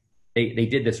basically, they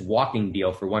did this walking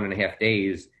deal for 1.5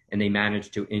 days, and they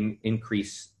managed to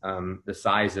increase the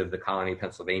size of the colony of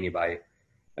Pennsylvania by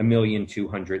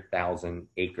 1,200,000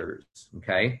 acres.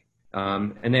 Okay,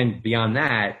 and then beyond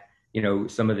that,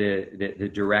 some of the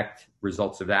direct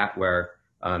results of that were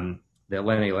the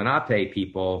Lenni Lenape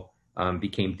people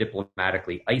became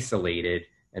diplomatically isolated,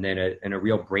 and then a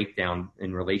real breakdown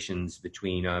in relations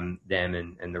between them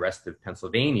and the rest of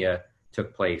Pennsylvania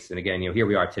took place. And again, here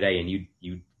we are today, and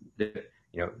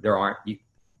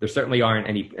there certainly aren't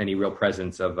any real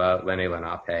presence of Lenni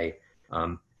Lenape,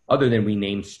 other than we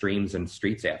named streams and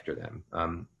streets after them.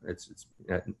 It's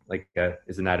like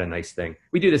isn't that a nice thing?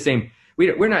 We do the same.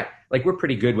 We're not like, we're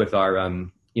pretty good with our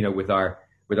with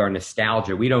our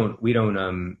nostalgia. We don't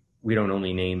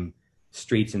only name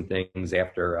streets and things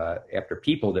after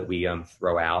people that we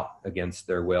throw out against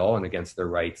their will and against their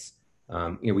rights.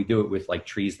 We do it with like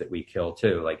trees that we kill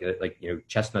too, like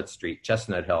Chestnut Street,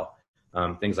 Chestnut Hill,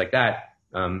 things like that.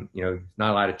 Not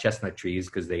a lot of chestnut trees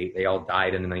because they all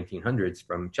died in the 1900s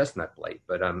from chestnut blight,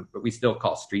 but we still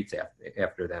call streets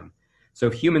after them. So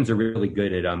humans are really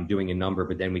good at doing a number,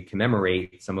 but then we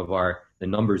commemorate some of the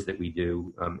numbers that we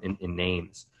do in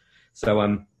names.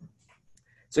 So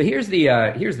here's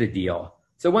the deal.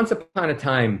 So once upon a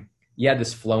time, you had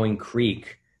this flowing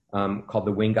creek called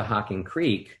the Winghahawking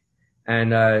Creek.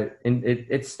 And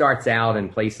it starts out in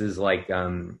places like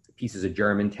pieces of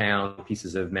Germantown,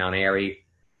 pieces of Mount Airy.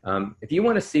 If you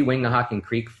want to see Winghahawking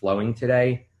Creek flowing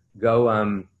today,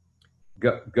 go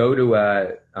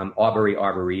to Aubrey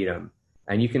Arboretum,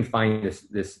 and you can find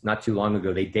this. Not too long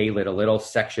ago, they daylit a little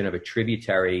section of a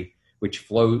tributary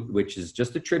which is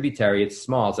just a tributary. It's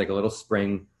small. It's like a little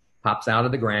spring, pops out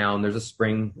of the ground. There's a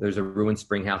spring. There's a ruined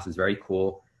spring house. It's very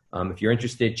cool. If you're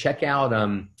interested, check out.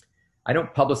 I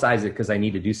don't publicize it because I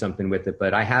need to do something with it,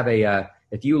 but I have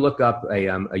if you look up a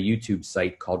YouTube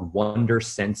site called Wonder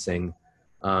Sensing,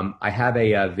 I have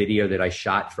a video that I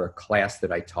shot for a class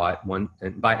that I taught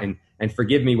and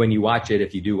forgive me when you watch it,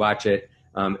 if you do watch it.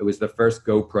 It was the first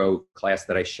GoPro class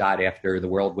that I shot after the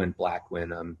world went black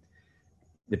when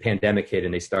the pandemic hit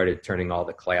and they started turning all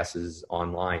the classes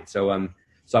online. So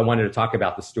I wanted to talk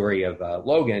about the story of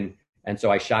Logan. And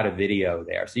so I shot a video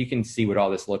there. So you can see what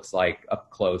all this looks like up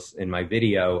close in my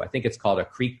video. I think it's called A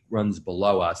Creek Runs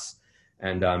Below Us.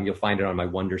 And you'll find it on my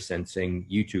Wonder Sensing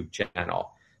YouTube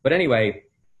channel. But anyway,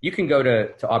 you can go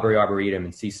to Aubrey Arboretum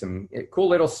and see some cool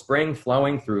little spring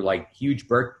flowing through like huge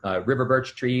river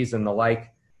birch trees and the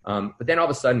like. But then all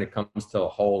of a sudden it comes to a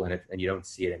hole in it and you don't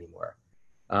see it anymore.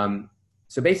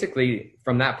 So basically,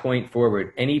 from that point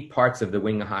forward, any parts of the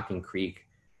Wingahocken Creek,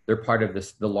 they're part of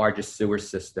the largest sewer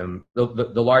system,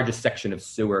 the largest section of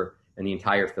sewer in the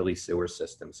entire Philly sewer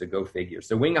system. So go figure.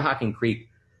 So Wingahocken Creek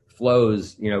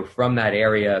flows, from that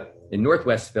area in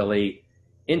Northwest Philly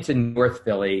into North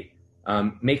Philly,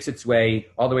 makes its way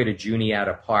all the way to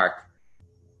Juniata Park,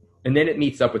 and then it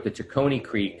meets up with the Tacony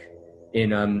Creek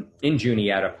in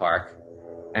Juniata Park.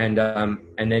 And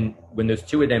then when those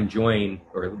two of them join,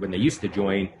 or when they used to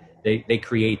join, they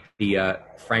create the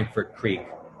Frankfort Creek.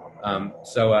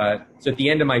 So at the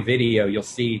end of my video, you'll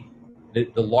see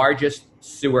the largest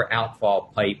sewer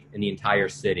outfall pipe in the entire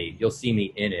city. You'll see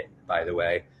me in it, by the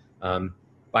way.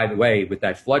 With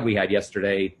that flood we had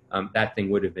yesterday, that thing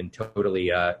would have been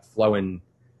totally flowing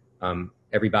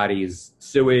everybody's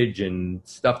sewage and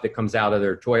stuff that comes out of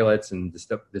their toilets and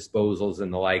disposals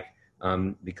and the like,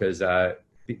 because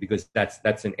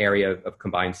that's an area of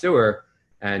combined sewer.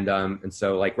 And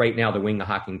so like right now, the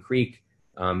Wingahocken Creek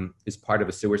is part of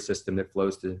a sewer system that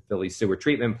flows to Philly's sewer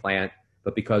treatment plant.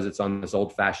 But because it's on this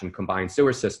old-fashioned combined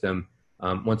sewer system,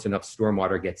 once enough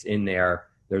stormwater gets in there,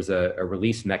 there's a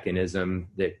release mechanism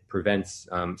that prevents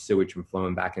sewage from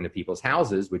flowing back into people's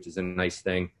houses, which is a nice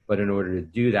thing. But in order to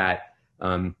do that,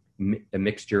 a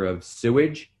mixture of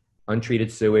sewage,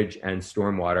 untreated sewage, and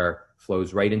stormwater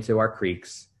flows right into our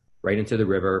creeks, right into the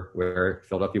river, where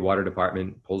Philadelphia Water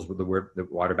Department pulls the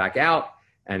water back out,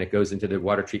 and it goes into the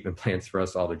water treatment plants for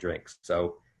us all to drink.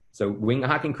 So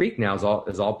Wingahocken Creek now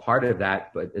is all part of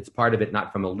that, but it's part of it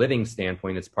not from a living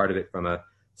standpoint; it's part of it from a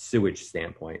sewage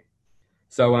standpoint.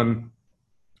 So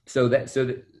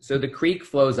the creek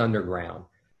flows underground.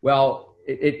 Well,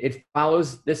 it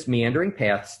follows this meandering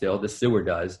path still. The sewer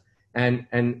does,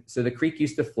 and so the creek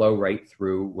used to flow right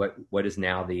through what is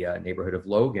now the neighborhood of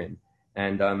Logan.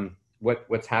 And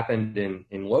what's happened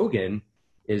in Logan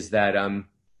is that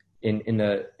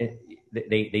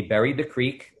they buried the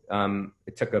creek.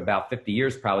 It took about 50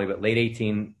 years probably, but late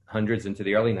 1800s into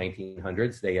the early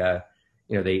 1900s,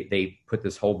 they put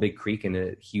this whole big creek in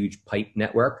a huge pipe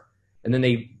network. And then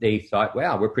they thought,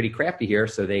 wow, we're pretty crafty here.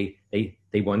 So they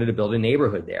wanted to build a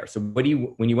neighborhood there. So when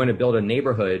you want to build a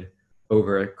neighborhood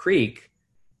over a creek,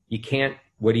 you can't,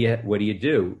 what do you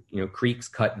do? Creeks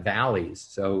cut valleys.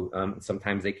 So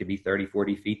sometimes they could be 30,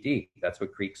 40 feet deep. That's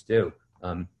what creeks do.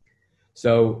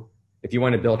 So if you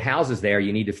want to build houses there,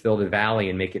 you need to fill the valley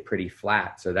and make it pretty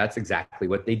flat. So that's exactly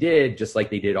what they did, just like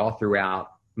they did all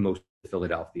throughout most of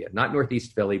Philadelphia. Not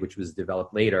Northeast Philly, which was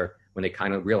developed later when they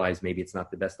kind of realized maybe it's not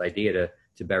the best idea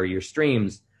to bury your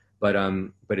streams. But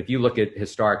if you look at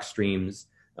historic streams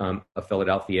of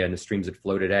Philadelphia and the streams that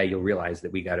flow today, you'll realize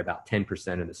that we got about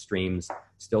 10% of the streams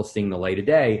still seeing the light of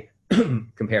day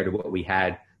compared to what we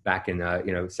had back in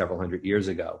several hundred years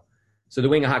ago. So the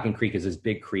Wingahocken Creek is this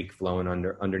big creek flowing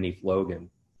underneath Logan.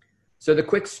 So the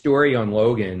quick story on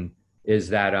Logan is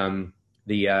that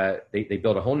they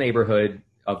built a whole neighborhood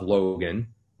of Logan,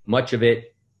 much of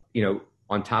it,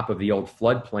 on top of the old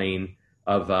floodplain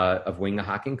of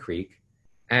Wingahocken Creek.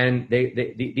 And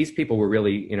these people were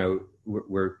really,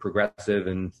 were progressive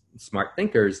and smart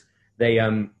thinkers. They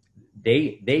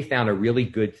found a really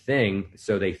good thing,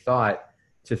 so they thought,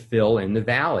 to fill in the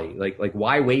valley. Like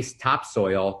why waste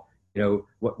topsoil?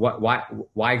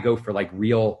 Why go for like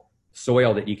real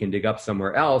soil that you can dig up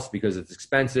somewhere else because it's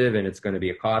expensive and it's going to be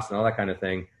a cost and all that kind of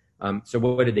thing. So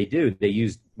what did they do? They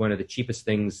used one of the cheapest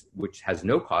things, which has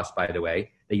no cost, by the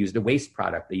way. They used a waste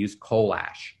product. They used coal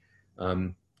ash.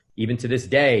 Even to this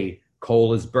day,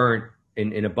 coal is burnt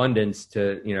in abundance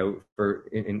in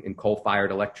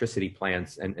coal-fired electricity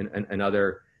plants and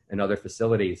other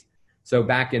facilities. So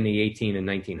back in the 18 and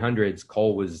 1900s,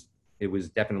 coal was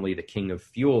definitely the king of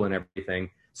fuel and everything.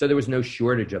 So there was no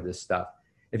shortage of this stuff.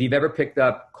 If you've ever picked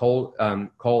up coal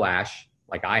ash,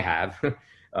 like I have,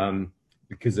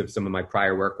 because of some of my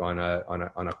prior work on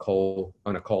a coal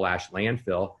ash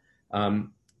landfill,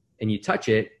 and you touch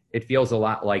it, it feels a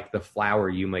lot like the flour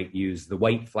you might use, the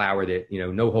white flour that,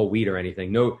 no whole wheat or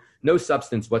anything, no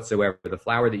substance whatsoever. The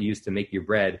flour that you use to make your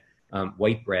bread,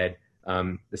 white bread,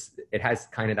 it has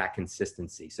kind of that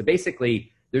consistency. So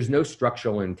basically, there's no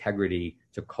structural integrity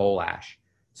to coal ash.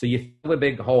 So you fill a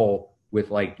big hole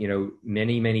with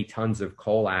many, many tons of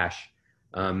coal ash,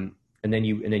 and then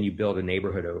you build a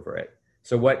neighborhood over it.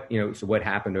 So what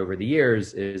happened over the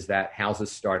years is that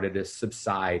houses started to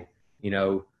subside.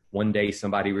 One day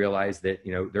somebody realized that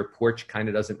their porch kind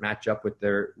of doesn't match up with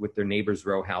their neighbor's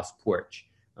row house porch.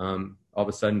 All of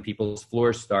a sudden, people's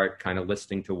floors start kind of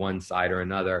listing to one side or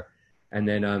another, and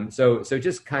then so it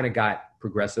just kind of got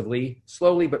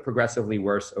slowly but progressively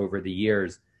worse over the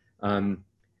years.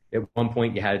 At one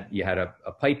point, you had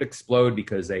a pipe explode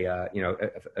because a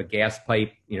gas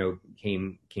pipe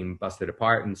came busted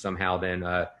apart, and somehow then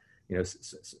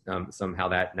somehow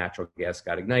that natural gas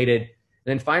got ignited. And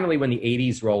then finally, when the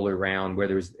 80s rolled around,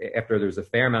 after there was a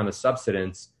fair amount of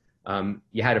subsidence,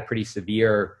 you had a pretty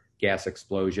severe gas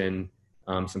explosion.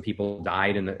 Some people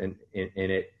died in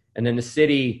it, and then the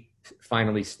city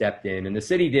finally stepped in, and the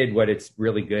city did what it's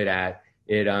really good at.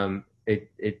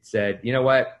 It said, you know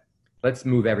what? Let's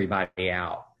move everybody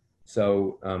out.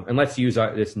 So, and let's use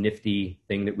this nifty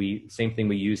thing same thing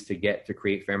we used to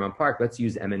create Fairmount Park. Let's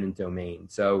use eminent domain.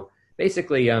 So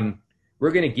basically,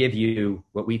 we're going to give you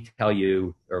what we tell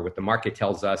you, or what the market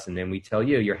tells us, and then we tell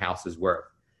you your house is worth.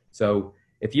 So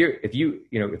if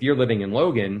you're living in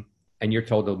Logan and you're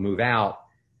told to move out,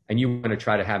 and you want to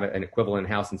try to have an equivalent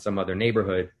house in some other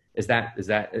neighborhood,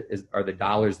 are the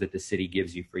dollars that the city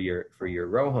gives you for your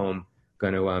row home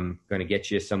going to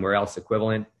get you somewhere else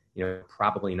equivalent?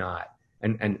 Probably not.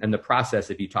 And the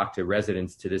process, if you talk to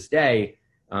residents to this day,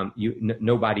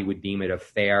 nobody would deem it a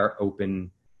fair, open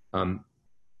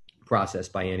process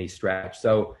by any stretch.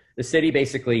 So the city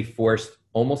basically forced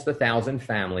almost 1,000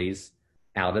 families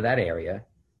out of that area.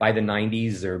 By the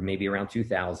 90s, or maybe around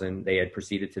 2000, they had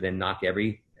proceeded to then knock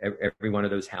every one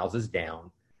of those houses down,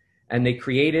 and they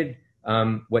created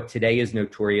what today is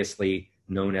notoriously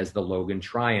known as the Logan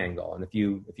Triangle. And if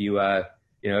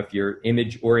you're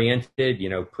image oriented,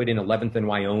 put in 11th and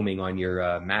Wyoming on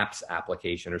your Maps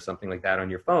application or something like that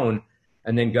on your phone,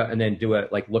 and then do a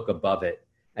look above it,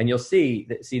 and you'll see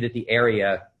that the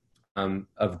area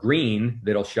of green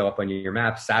that'll show up on your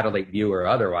map, satellite view or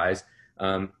otherwise,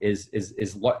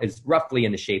 is roughly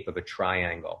in the shape of a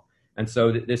triangle. And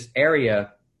so this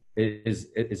area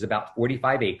is about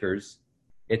 45 acres.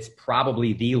 It's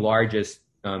probably the largest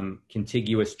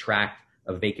contiguous tract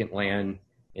of vacant land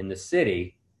in the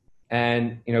city.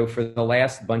 And, for the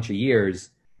last bunch of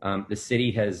years, the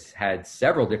city has had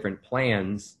several different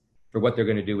plans for what they're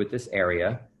going to do with this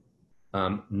area.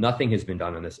 Nothing has been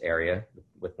done on this area,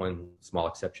 with one small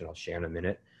exception I'll share in a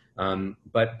minute.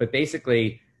 But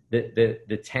basically,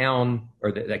 the town,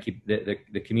 or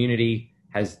the community,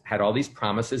 has had all these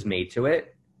promises made to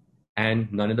it,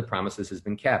 and none of the promises has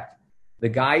been kept. The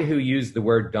guy who used the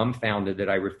word dumbfounded that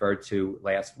I referred to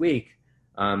last week,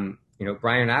 Brian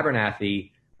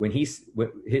Abernathy, when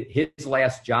his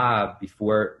last job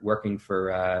before working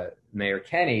for Mayor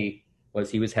Kenney was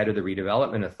he was head of the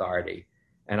Redevelopment Authority,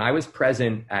 and I was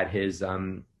present at his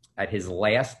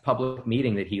last public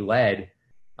meeting that he led,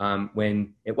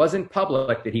 when it wasn't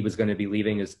public that he was going to be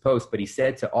leaving his post, but he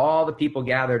said to all the people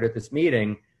gathered at this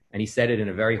meeting, and he said it in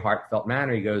a very heartfelt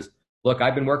manner. He goes, "Look,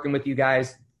 I've been working with you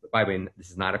guys." By the way, this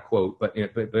is not a quote, but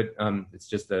it's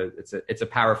just it's a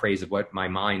paraphrase of what my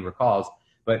mind recalls.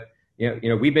 But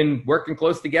we've been working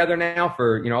close together now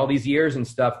for all these years and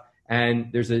stuff.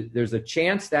 And there's a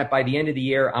chance that by the end of the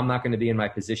year, I'm not going to be in my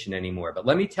position anymore. But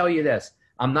let me tell you this: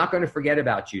 I'm not going to forget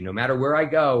about you, no matter where I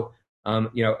go. I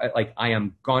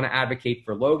am going to advocate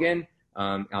for Logan.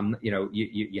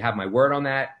 You have my word on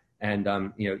that,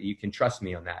 and you can trust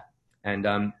me on that.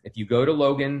 And if you go to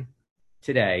Logan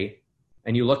today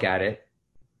and you look at it,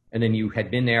 and then you had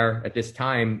been there at this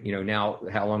time, now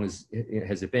how long has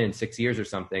it been? 6 years or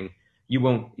something?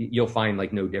 You'll find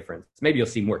no difference. Maybe you'll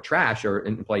see more trash or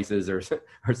in places or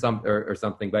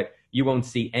something, but you won't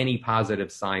see any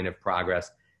positive sign of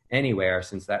progress anywhere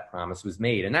since that promise was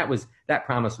made. And that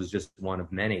promise was just one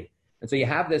of many. And so you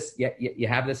have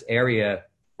this area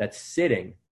that's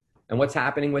sitting, and what's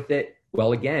happening with it?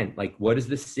 Well, again, what does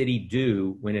the city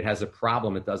do when it has a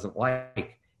problem it doesn't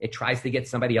like? It tries to get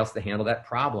somebody else to handle that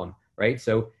problem, right?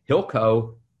 So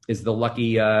Hilco is the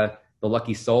lucky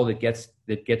soul that gets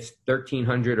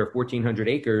 1,300 or 1,400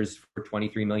 acres for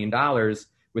 $23 million,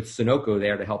 with Sunoco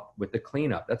there to help with the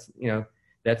cleanup.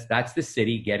 That's the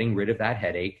city getting rid of that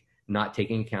headache, not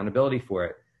taking accountability for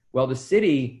it. Well, the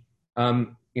city,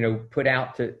 put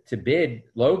out to bid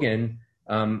Logan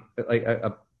like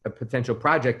a potential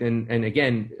project. And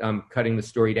again, cutting the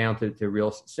story down to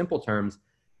real simple terms,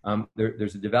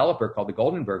 there's a developer called the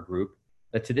Goldenberg Group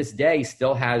that to this day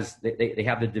still has, they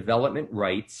have the development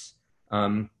rights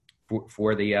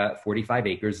for the 45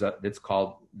 acres that's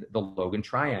called the Logan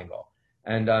Triangle.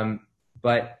 And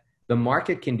but the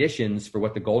market conditions for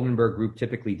what the Goldenberg Group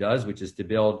typically does, which is to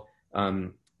build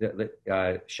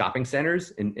shopping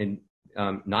centers in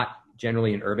not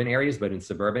generally in urban areas, but in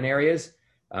suburban areas.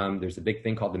 There's a big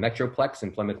thing called the Metroplex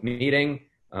in Plymouth Meeting.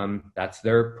 That's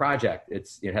their project.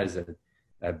 It has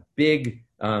a big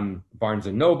Barnes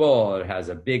and Noble. It has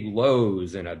a big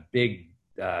Lowe's and a big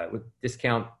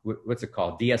discount. What's it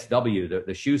called? DSW,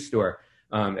 the shoe store.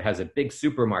 It has a big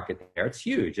supermarket there. It's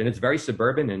huge and it's very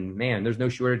suburban. And man, there's no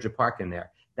shortage of parking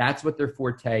there. That's what their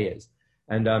forte is.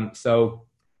 And so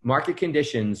market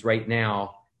conditions right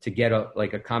now to get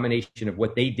a combination of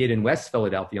what they did in West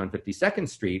Philadelphia on 52nd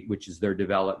Street, which is their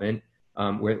development,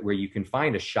 where you can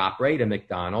find a ShopRite, a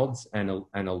McDonald's, and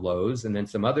a Lowe's, and then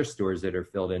some other stores that are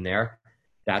filled in there.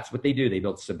 That's what they do. They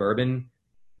build suburban,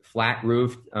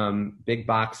 flat-roofed, big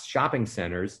box shopping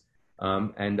centers,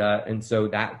 and so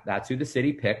that's who the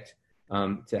city picked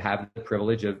to have the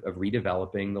privilege of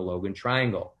redeveloping the Logan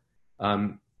Triangle.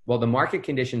 Well, the market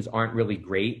conditions aren't really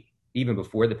great even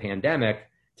before the pandemic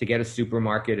to get a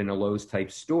supermarket and a Lowe's type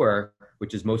store,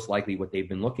 which is most likely what they've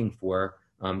been looking for,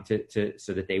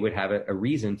 so that they would have a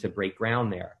reason to break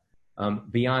ground there.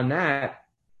 Beyond that,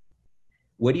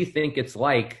 what do you think it's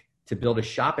like to build a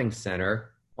shopping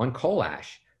center on coal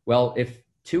ash? Well, if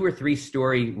 2 or 3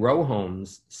 story row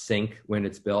homes sink when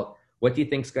it's built, what do you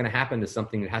think is going to happen to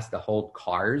something that has to hold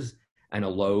cars and a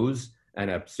Lowe's and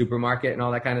a supermarket and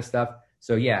all that kind of stuff?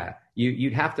 So yeah,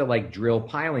 you'd have to like drill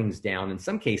pilings down in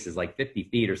some cases like 50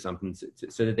 feet or something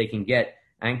so that they can get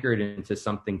anchored into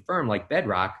something firm like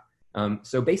bedrock.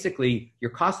 So basically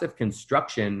your cost of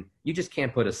construction, you just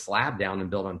can't put a slab down and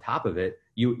build on top of it.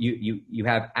 You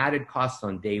have added costs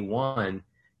on day one,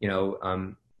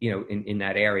 in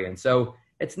that area. And so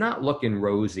it's not looking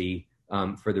rosy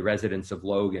for the residents of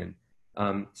Logan.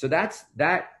 So that's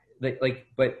that,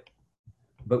 but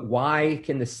why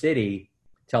can the city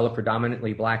tell a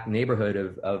predominantly Black neighborhood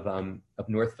of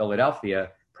North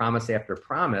Philadelphia promise after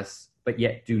promise, but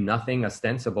yet do nothing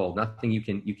ostensible, nothing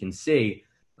you can see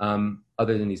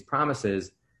other than these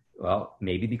promises? Well,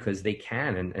 maybe because they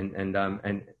can.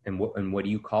 And what do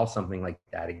you call something like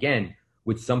that? Again,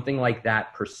 would something like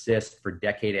that persist for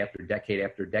decade after decade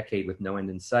after decade with no end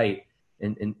in sight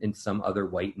in some other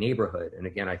white neighborhood? And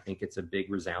again, I think it's a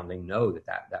big resounding no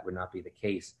that would not be the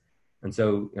case. And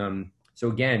so, so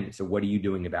what are you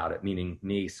doing about it? Meaning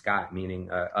me, Scott,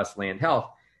 meaning us, Land Health.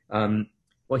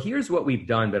 Well, here's what we've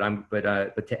done,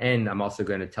 but to end, I'm also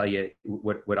going to tell you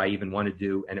what I even want to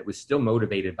do, and it was still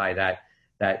motivated by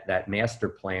that master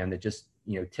plan that just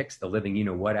ticks the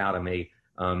living what out of me,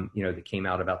 that came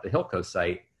out about the Hilco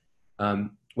site.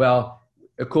 Well,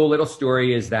 a cool little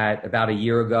story is that about a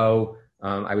year ago,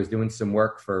 I was doing some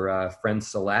work for Friends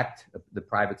Select, the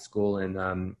private school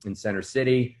in Center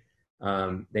City.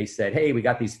 They said, hey, we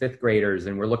got these 5th graders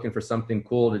and we're looking for something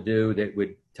cool to do that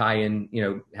would tie in,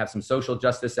 have some social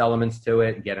justice elements to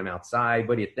it and get them outside.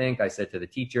 What do you think? I said to the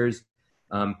teachers,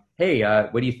 hey,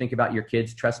 what do you think about your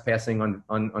kids trespassing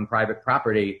on private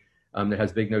property that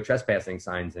has big no trespassing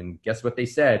signs? And guess what they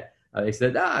said? They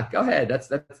said, go ahead.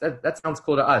 That sounds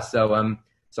cool to us.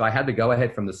 So I had to go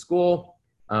ahead from the school.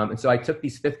 And so I took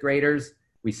these 5th graders,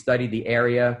 we studied the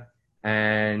area.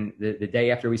 And the day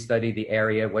after we studied the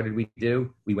area, what did we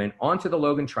do? We went onto the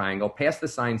Logan Triangle, past the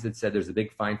signs that said there's a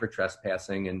big fine for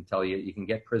trespassing and tell you can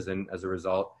get prison as a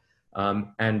result.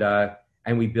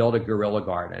 And we built a guerrilla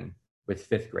garden with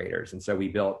 5th graders. And so we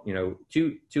built,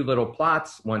 two little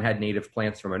plots. One had native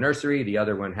plants from a nursery. The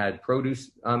other one had produce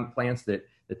plants that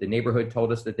the neighborhood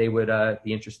told us that they would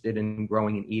be interested in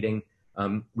growing and eating.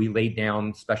 We laid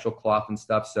down special cloth and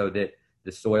stuff so that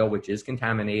the soil, which is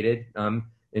contaminated,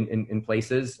 in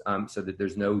places, so that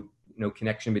there's no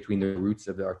connection between the roots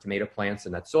of our tomato plants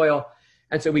and that soil.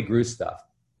 And so we grew stuff.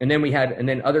 And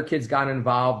then other kids got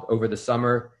involved over the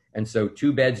summer. And so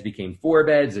 2 beds became 4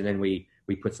 beds. And then we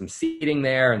put some seating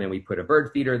there, and then we put a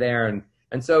bird feeder there.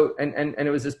 And so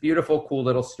it was this beautiful, cool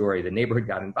little story. The neighborhood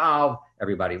got involved.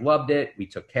 Everybody loved it. We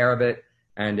took care of it,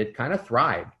 and it kind of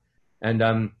thrived. And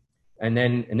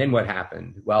then what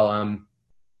happened? Well,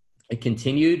 it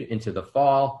continued into the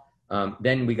fall.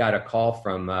 Then we got a call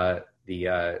from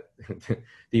the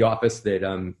office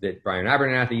that Brian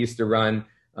Abernathy used to run,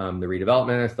 the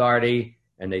Redevelopment Authority,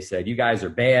 and they said, you guys are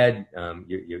bad.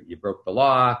 You broke the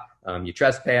law. You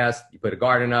trespassed. You put a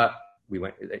garden up. We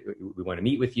want to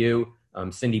meet with you.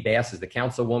 Cindy Bass is the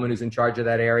councilwoman who's in charge of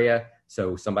that area.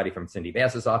 So somebody from Cindy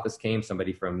Bass's office came,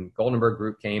 somebody from Goldenberg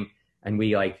Group came, and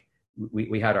we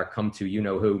had our come to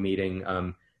you-know-who meeting,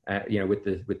 with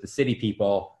the city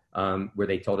people, where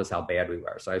they told us how bad we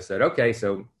were. So I said, okay,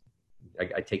 so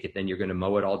I take it then you're going to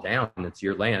mow it all down. It's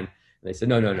your land. And they said,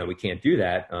 no, we can't do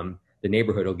that. The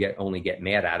neighborhood will only get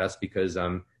mad at us because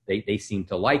they seem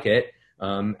to like it.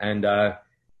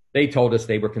 They told us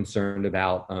they were concerned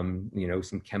about,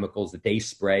 some chemicals that they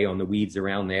spray on the weeds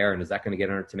around there. And is that going to get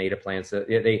on our tomato plants? But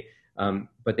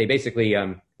they basically,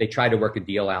 they tried to work a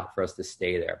deal out for us to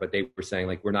stay there, but they were saying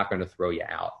like, we're not going to throw you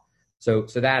out. So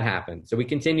that happened. So we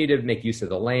continued to make use of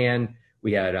the land.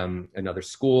 We had another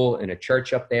school and a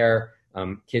church up there.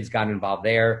 Kids got involved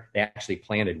there. They actually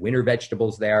planted winter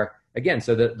vegetables there. Again,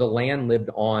 so the land lived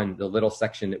on the little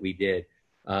section that we did.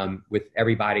 With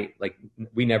everybody, like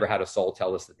we never had a soul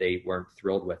tell us that they weren't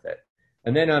thrilled with it.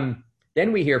 And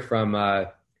then we hear from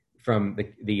the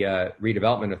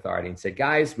redevelopment authority and said,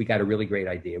 guys, we got a really great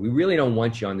idea. We really don't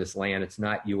want you on this land. It's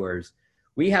not yours.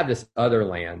 We have this other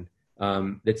land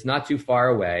that's not too far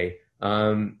away.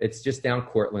 It's just down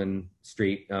Cortlandt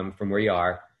Street from where you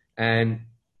are. And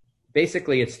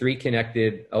basically it's 3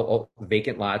 connected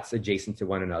vacant lots adjacent to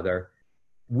one another.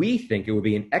 We think it would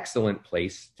be an excellent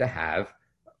place to have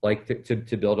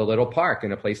to build a little park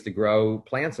and a place to grow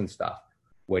plants and stuff.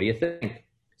 What do you think?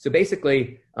 So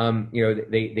basically,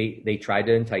 they tried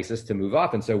to entice us to move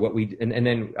off. And so and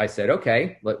then I said,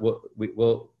 okay, let's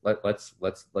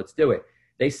do it.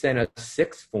 They sent us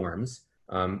 6 forms.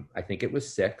 I think it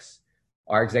was 6.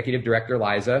 Our executive director,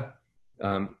 Liza,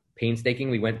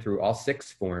 painstakingly went through all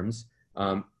 6 forms,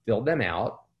 filled them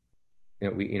out.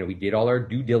 We did all our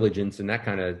due diligence and that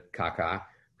kind of caca,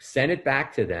 sent it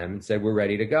back to them and said, we're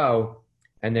ready to go.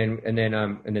 And then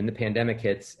the pandemic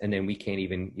hits, and then we can't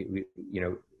even,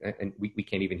 we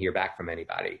can't even hear back from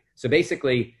anybody. So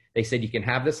basically they said, you can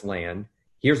have this land.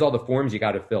 Here's all the forms you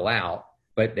got to fill out,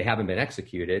 but they haven't been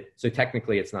executed. So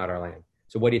technically it's not our land.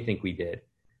 So what do you think we did?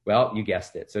 Well, you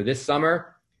guessed it. So this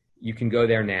summer you can go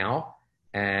there now,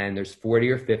 and there's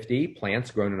 40 or 50 plants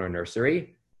grown in our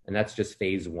nursery. And that's just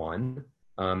phase 1.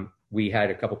 We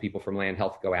had a couple people from Land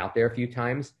Health go out there a few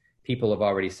times. People have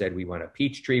already said, we want a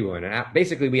peach tree. We want an apple.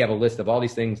 Basically, we have a list of all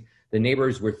these things. The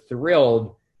neighbors were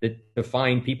thrilled to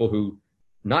find people who,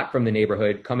 not from the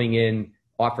neighborhood, coming in,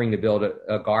 offering to build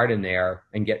a garden there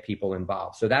and get people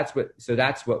involved. So that's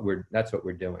what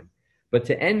we're doing. But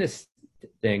to end this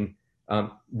thing,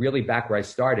 really back where I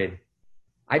started,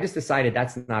 I just decided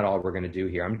that's not all we're going to do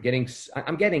here. I'm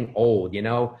getting old, and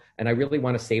I really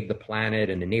want to save the planet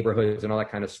and the neighborhoods and all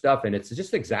that kind of stuff. And it's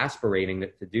just exasperating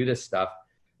to do this stuff.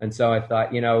 And so I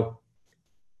thought,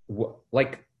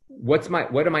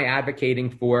 what am I advocating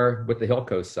for with the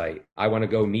Hillcoast site? I want to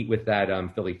go meet with that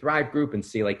Philly Thrive group and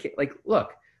see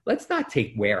look, let's not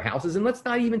take warehouses, and let's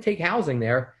not even take housing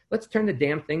there. Let's turn the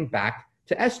damn thing back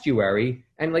to estuary,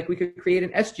 and we could create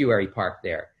an estuary park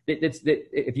there.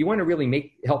 If you want to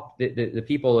really help the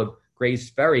people of Grays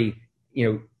Ferry,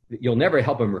 you'll never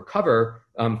help them recover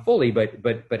fully,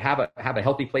 but have a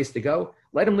healthy place to go.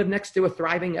 Let them live next to a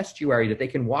thriving estuary that they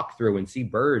can walk through and see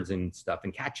birds and stuff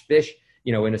and catch fish,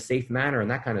 in a safe manner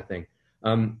and that kind of thing.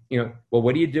 Well,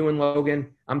 what are you doing,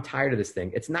 Logan? I'm tired of this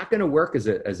thing. It's not going to work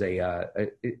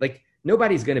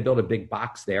nobody's going to build a big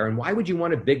box there. And why would you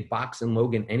want a big box in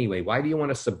Logan anyway? Why do you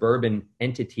want a suburban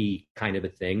entity kind of a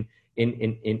thing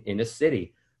in a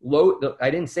city? I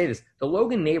didn't say this. The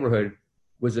Logan neighborhood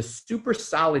was a super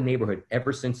solid neighborhood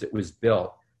ever since it was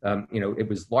built. It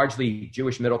was largely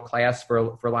Jewish middle class for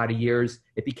a lot of years.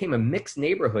 It became a mixed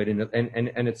neighborhood,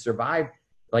 and it survived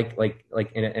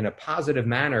in a positive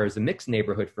manner as a mixed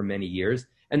neighborhood for many years.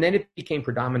 And then it became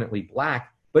predominantly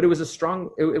Black, but it was it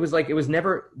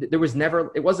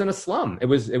wasn't a slum. It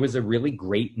was a really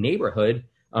great neighborhood.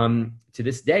 To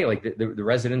this day, the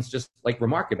residents just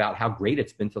remark about how great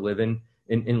it's been to live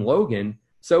in Logan.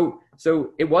 So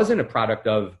it wasn't a product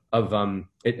of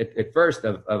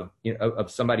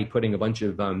somebody putting a bunch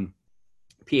of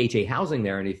PHA housing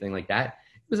there or anything like that.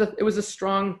 It was a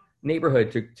strong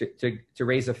neighborhood to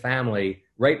raise a family,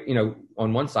 right?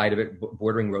 On one side of it,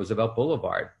 bordering Roosevelt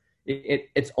Boulevard.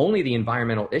 It's only the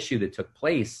environmental issue that took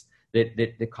place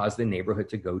that caused the neighborhood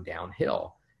to go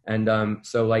downhill. And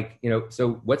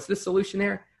so what's the solution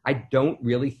there? I don't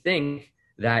really think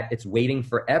that it's waiting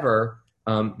forever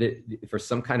for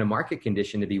some kind of market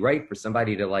condition to be right for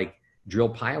somebody to drill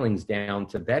pilings down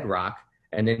to bedrock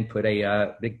and then put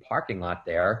a big parking lot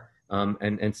there,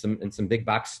 and some big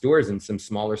box stores and some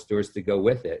smaller stores to go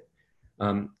with it.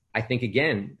 I think,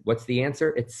 again, what's the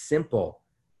answer? It's simple.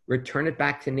 Return it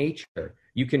back to nature.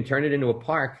 You can turn it into a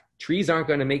park trees aren't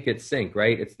going to make it sink,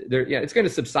 right? It's going to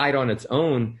subside on its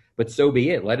own, but so be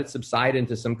it. Let it subside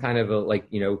into some kind of a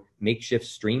makeshift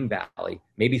stream valley.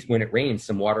 Maybe when it rains,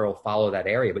 some water will follow that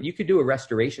area. But you could do a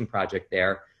restoration project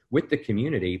there with the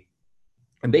community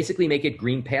and basically make it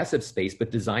green passive space, but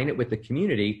design it with the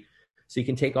community so you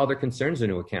can take all their concerns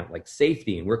into account, like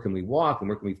safety and where can we walk and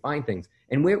where can we find things.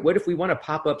 And what if we want to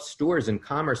pop up stores and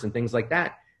commerce and things like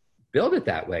that? Build it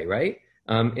that way, right?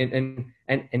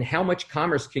 And how much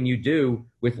commerce can you do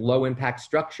with low impact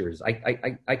structures?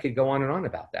 I could go on and on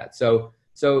about that. So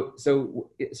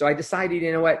I decided,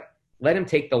 you know what? Let them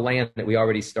take the land that we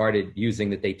already started using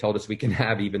that they told us we can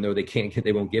have, even though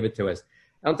they won't give it to us.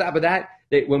 On top of that,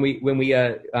 when we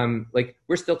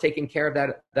we're still taking care of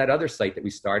that other site that we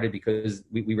started because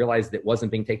we realized it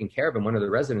wasn't being taken care of, and one of the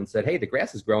residents said, "Hey, the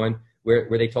grass is growing where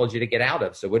they told you to get out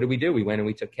of." So what did we do? We went and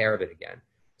we took care of it again.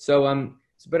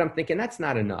 But I'm thinking that's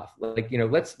not enough.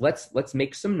 Let's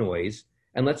make some noise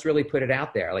and let's really put it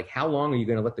out there. Like, how long are you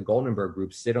going to let the Goldenberg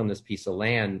Group sit on this piece of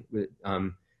land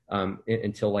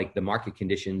until the market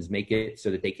conditions make it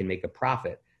so that they can make a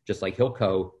profit? Just like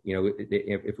Hilco,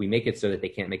 if we make it so that they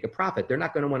can't make a profit, they're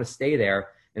not going to want to stay there.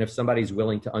 And if somebody's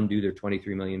willing to undo their $23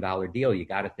 million deal, you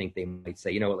got to think they might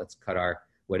say, you know what, let's cut our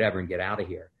whatever and get out of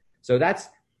here. So that's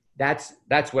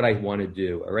what I want to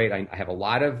do. All right. I have a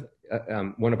lot of,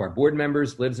 one of our board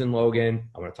members lives in Logan.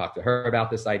 I want to talk to her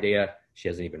about this idea. She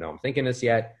doesn't even know I'm thinking this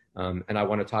yet. And I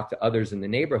want to talk to others in the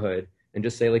neighborhood and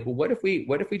just say, like, well, what if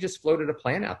we just floated a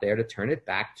plan out there to turn it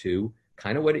back to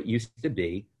kind of what it used to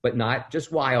be, but not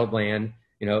just wildland.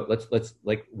 Let's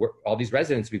all these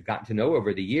residents we've gotten to know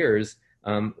over the years,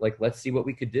 let's see what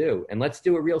we could do. And let's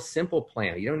do a real simple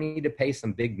plan. You don't need to pay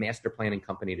some big master planning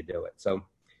company to do it. So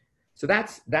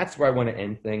that's where I want to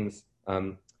end things.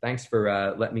 Thanks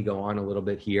for letting me go on a little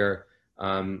bit here.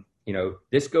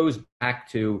 This goes back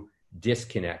to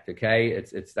disconnect. Okay.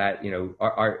 It's that,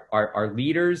 our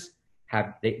leaders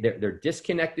they're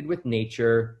disconnected with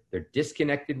nature. They're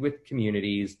disconnected with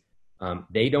communities.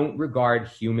 They don't regard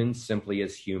humans simply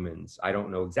as humans. I don't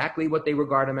know exactly what they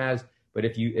regard them as, but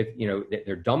if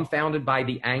they're dumbfounded by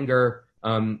the anger,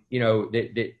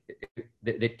 that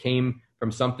came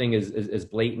from something as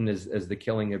blatant as the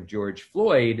killing of George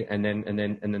Floyd, and then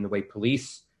the way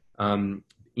police,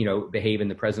 behave in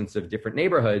the presence of different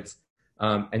neighborhoods.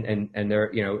 And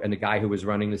they're, and the guy who was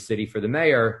running the city for the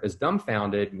mayor is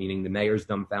dumbfounded, meaning the mayor's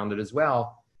dumbfounded as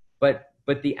well. But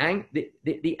what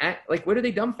are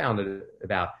they dumbfounded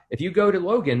about? If you go to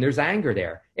Logan, there's anger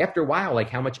there. After a while,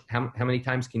 how many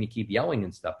times can you keep yelling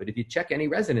and stuff? But if you check any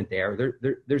resident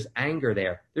there's anger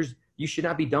there. You should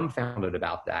not be dumbfounded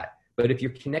about that. But if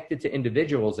you're connected to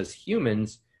individuals as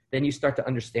humans, then you start to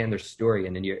understand their story.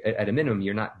 And then at a minimum,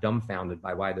 you're not dumbfounded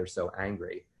by why they're so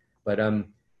angry.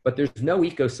 But there's no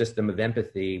ecosystem of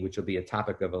empathy, which will be a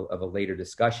topic of a later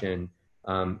discussion,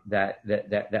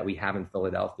 that we have in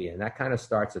Philadelphia, and that kind of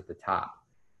starts at the top.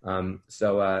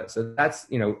 So that's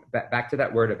back to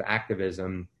that word of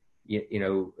activism.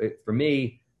 For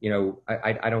me,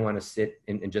 I don't want to sit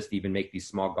and just even make these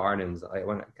small gardens. I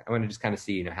want to just kind of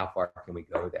see how far can we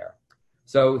go there.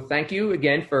 So thank you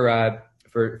again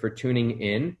for tuning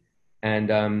in,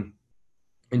 and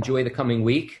enjoy the coming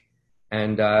week.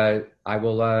 And I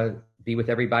will be with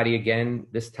everybody again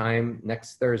this time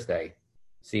next Thursday.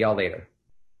 See y'all later.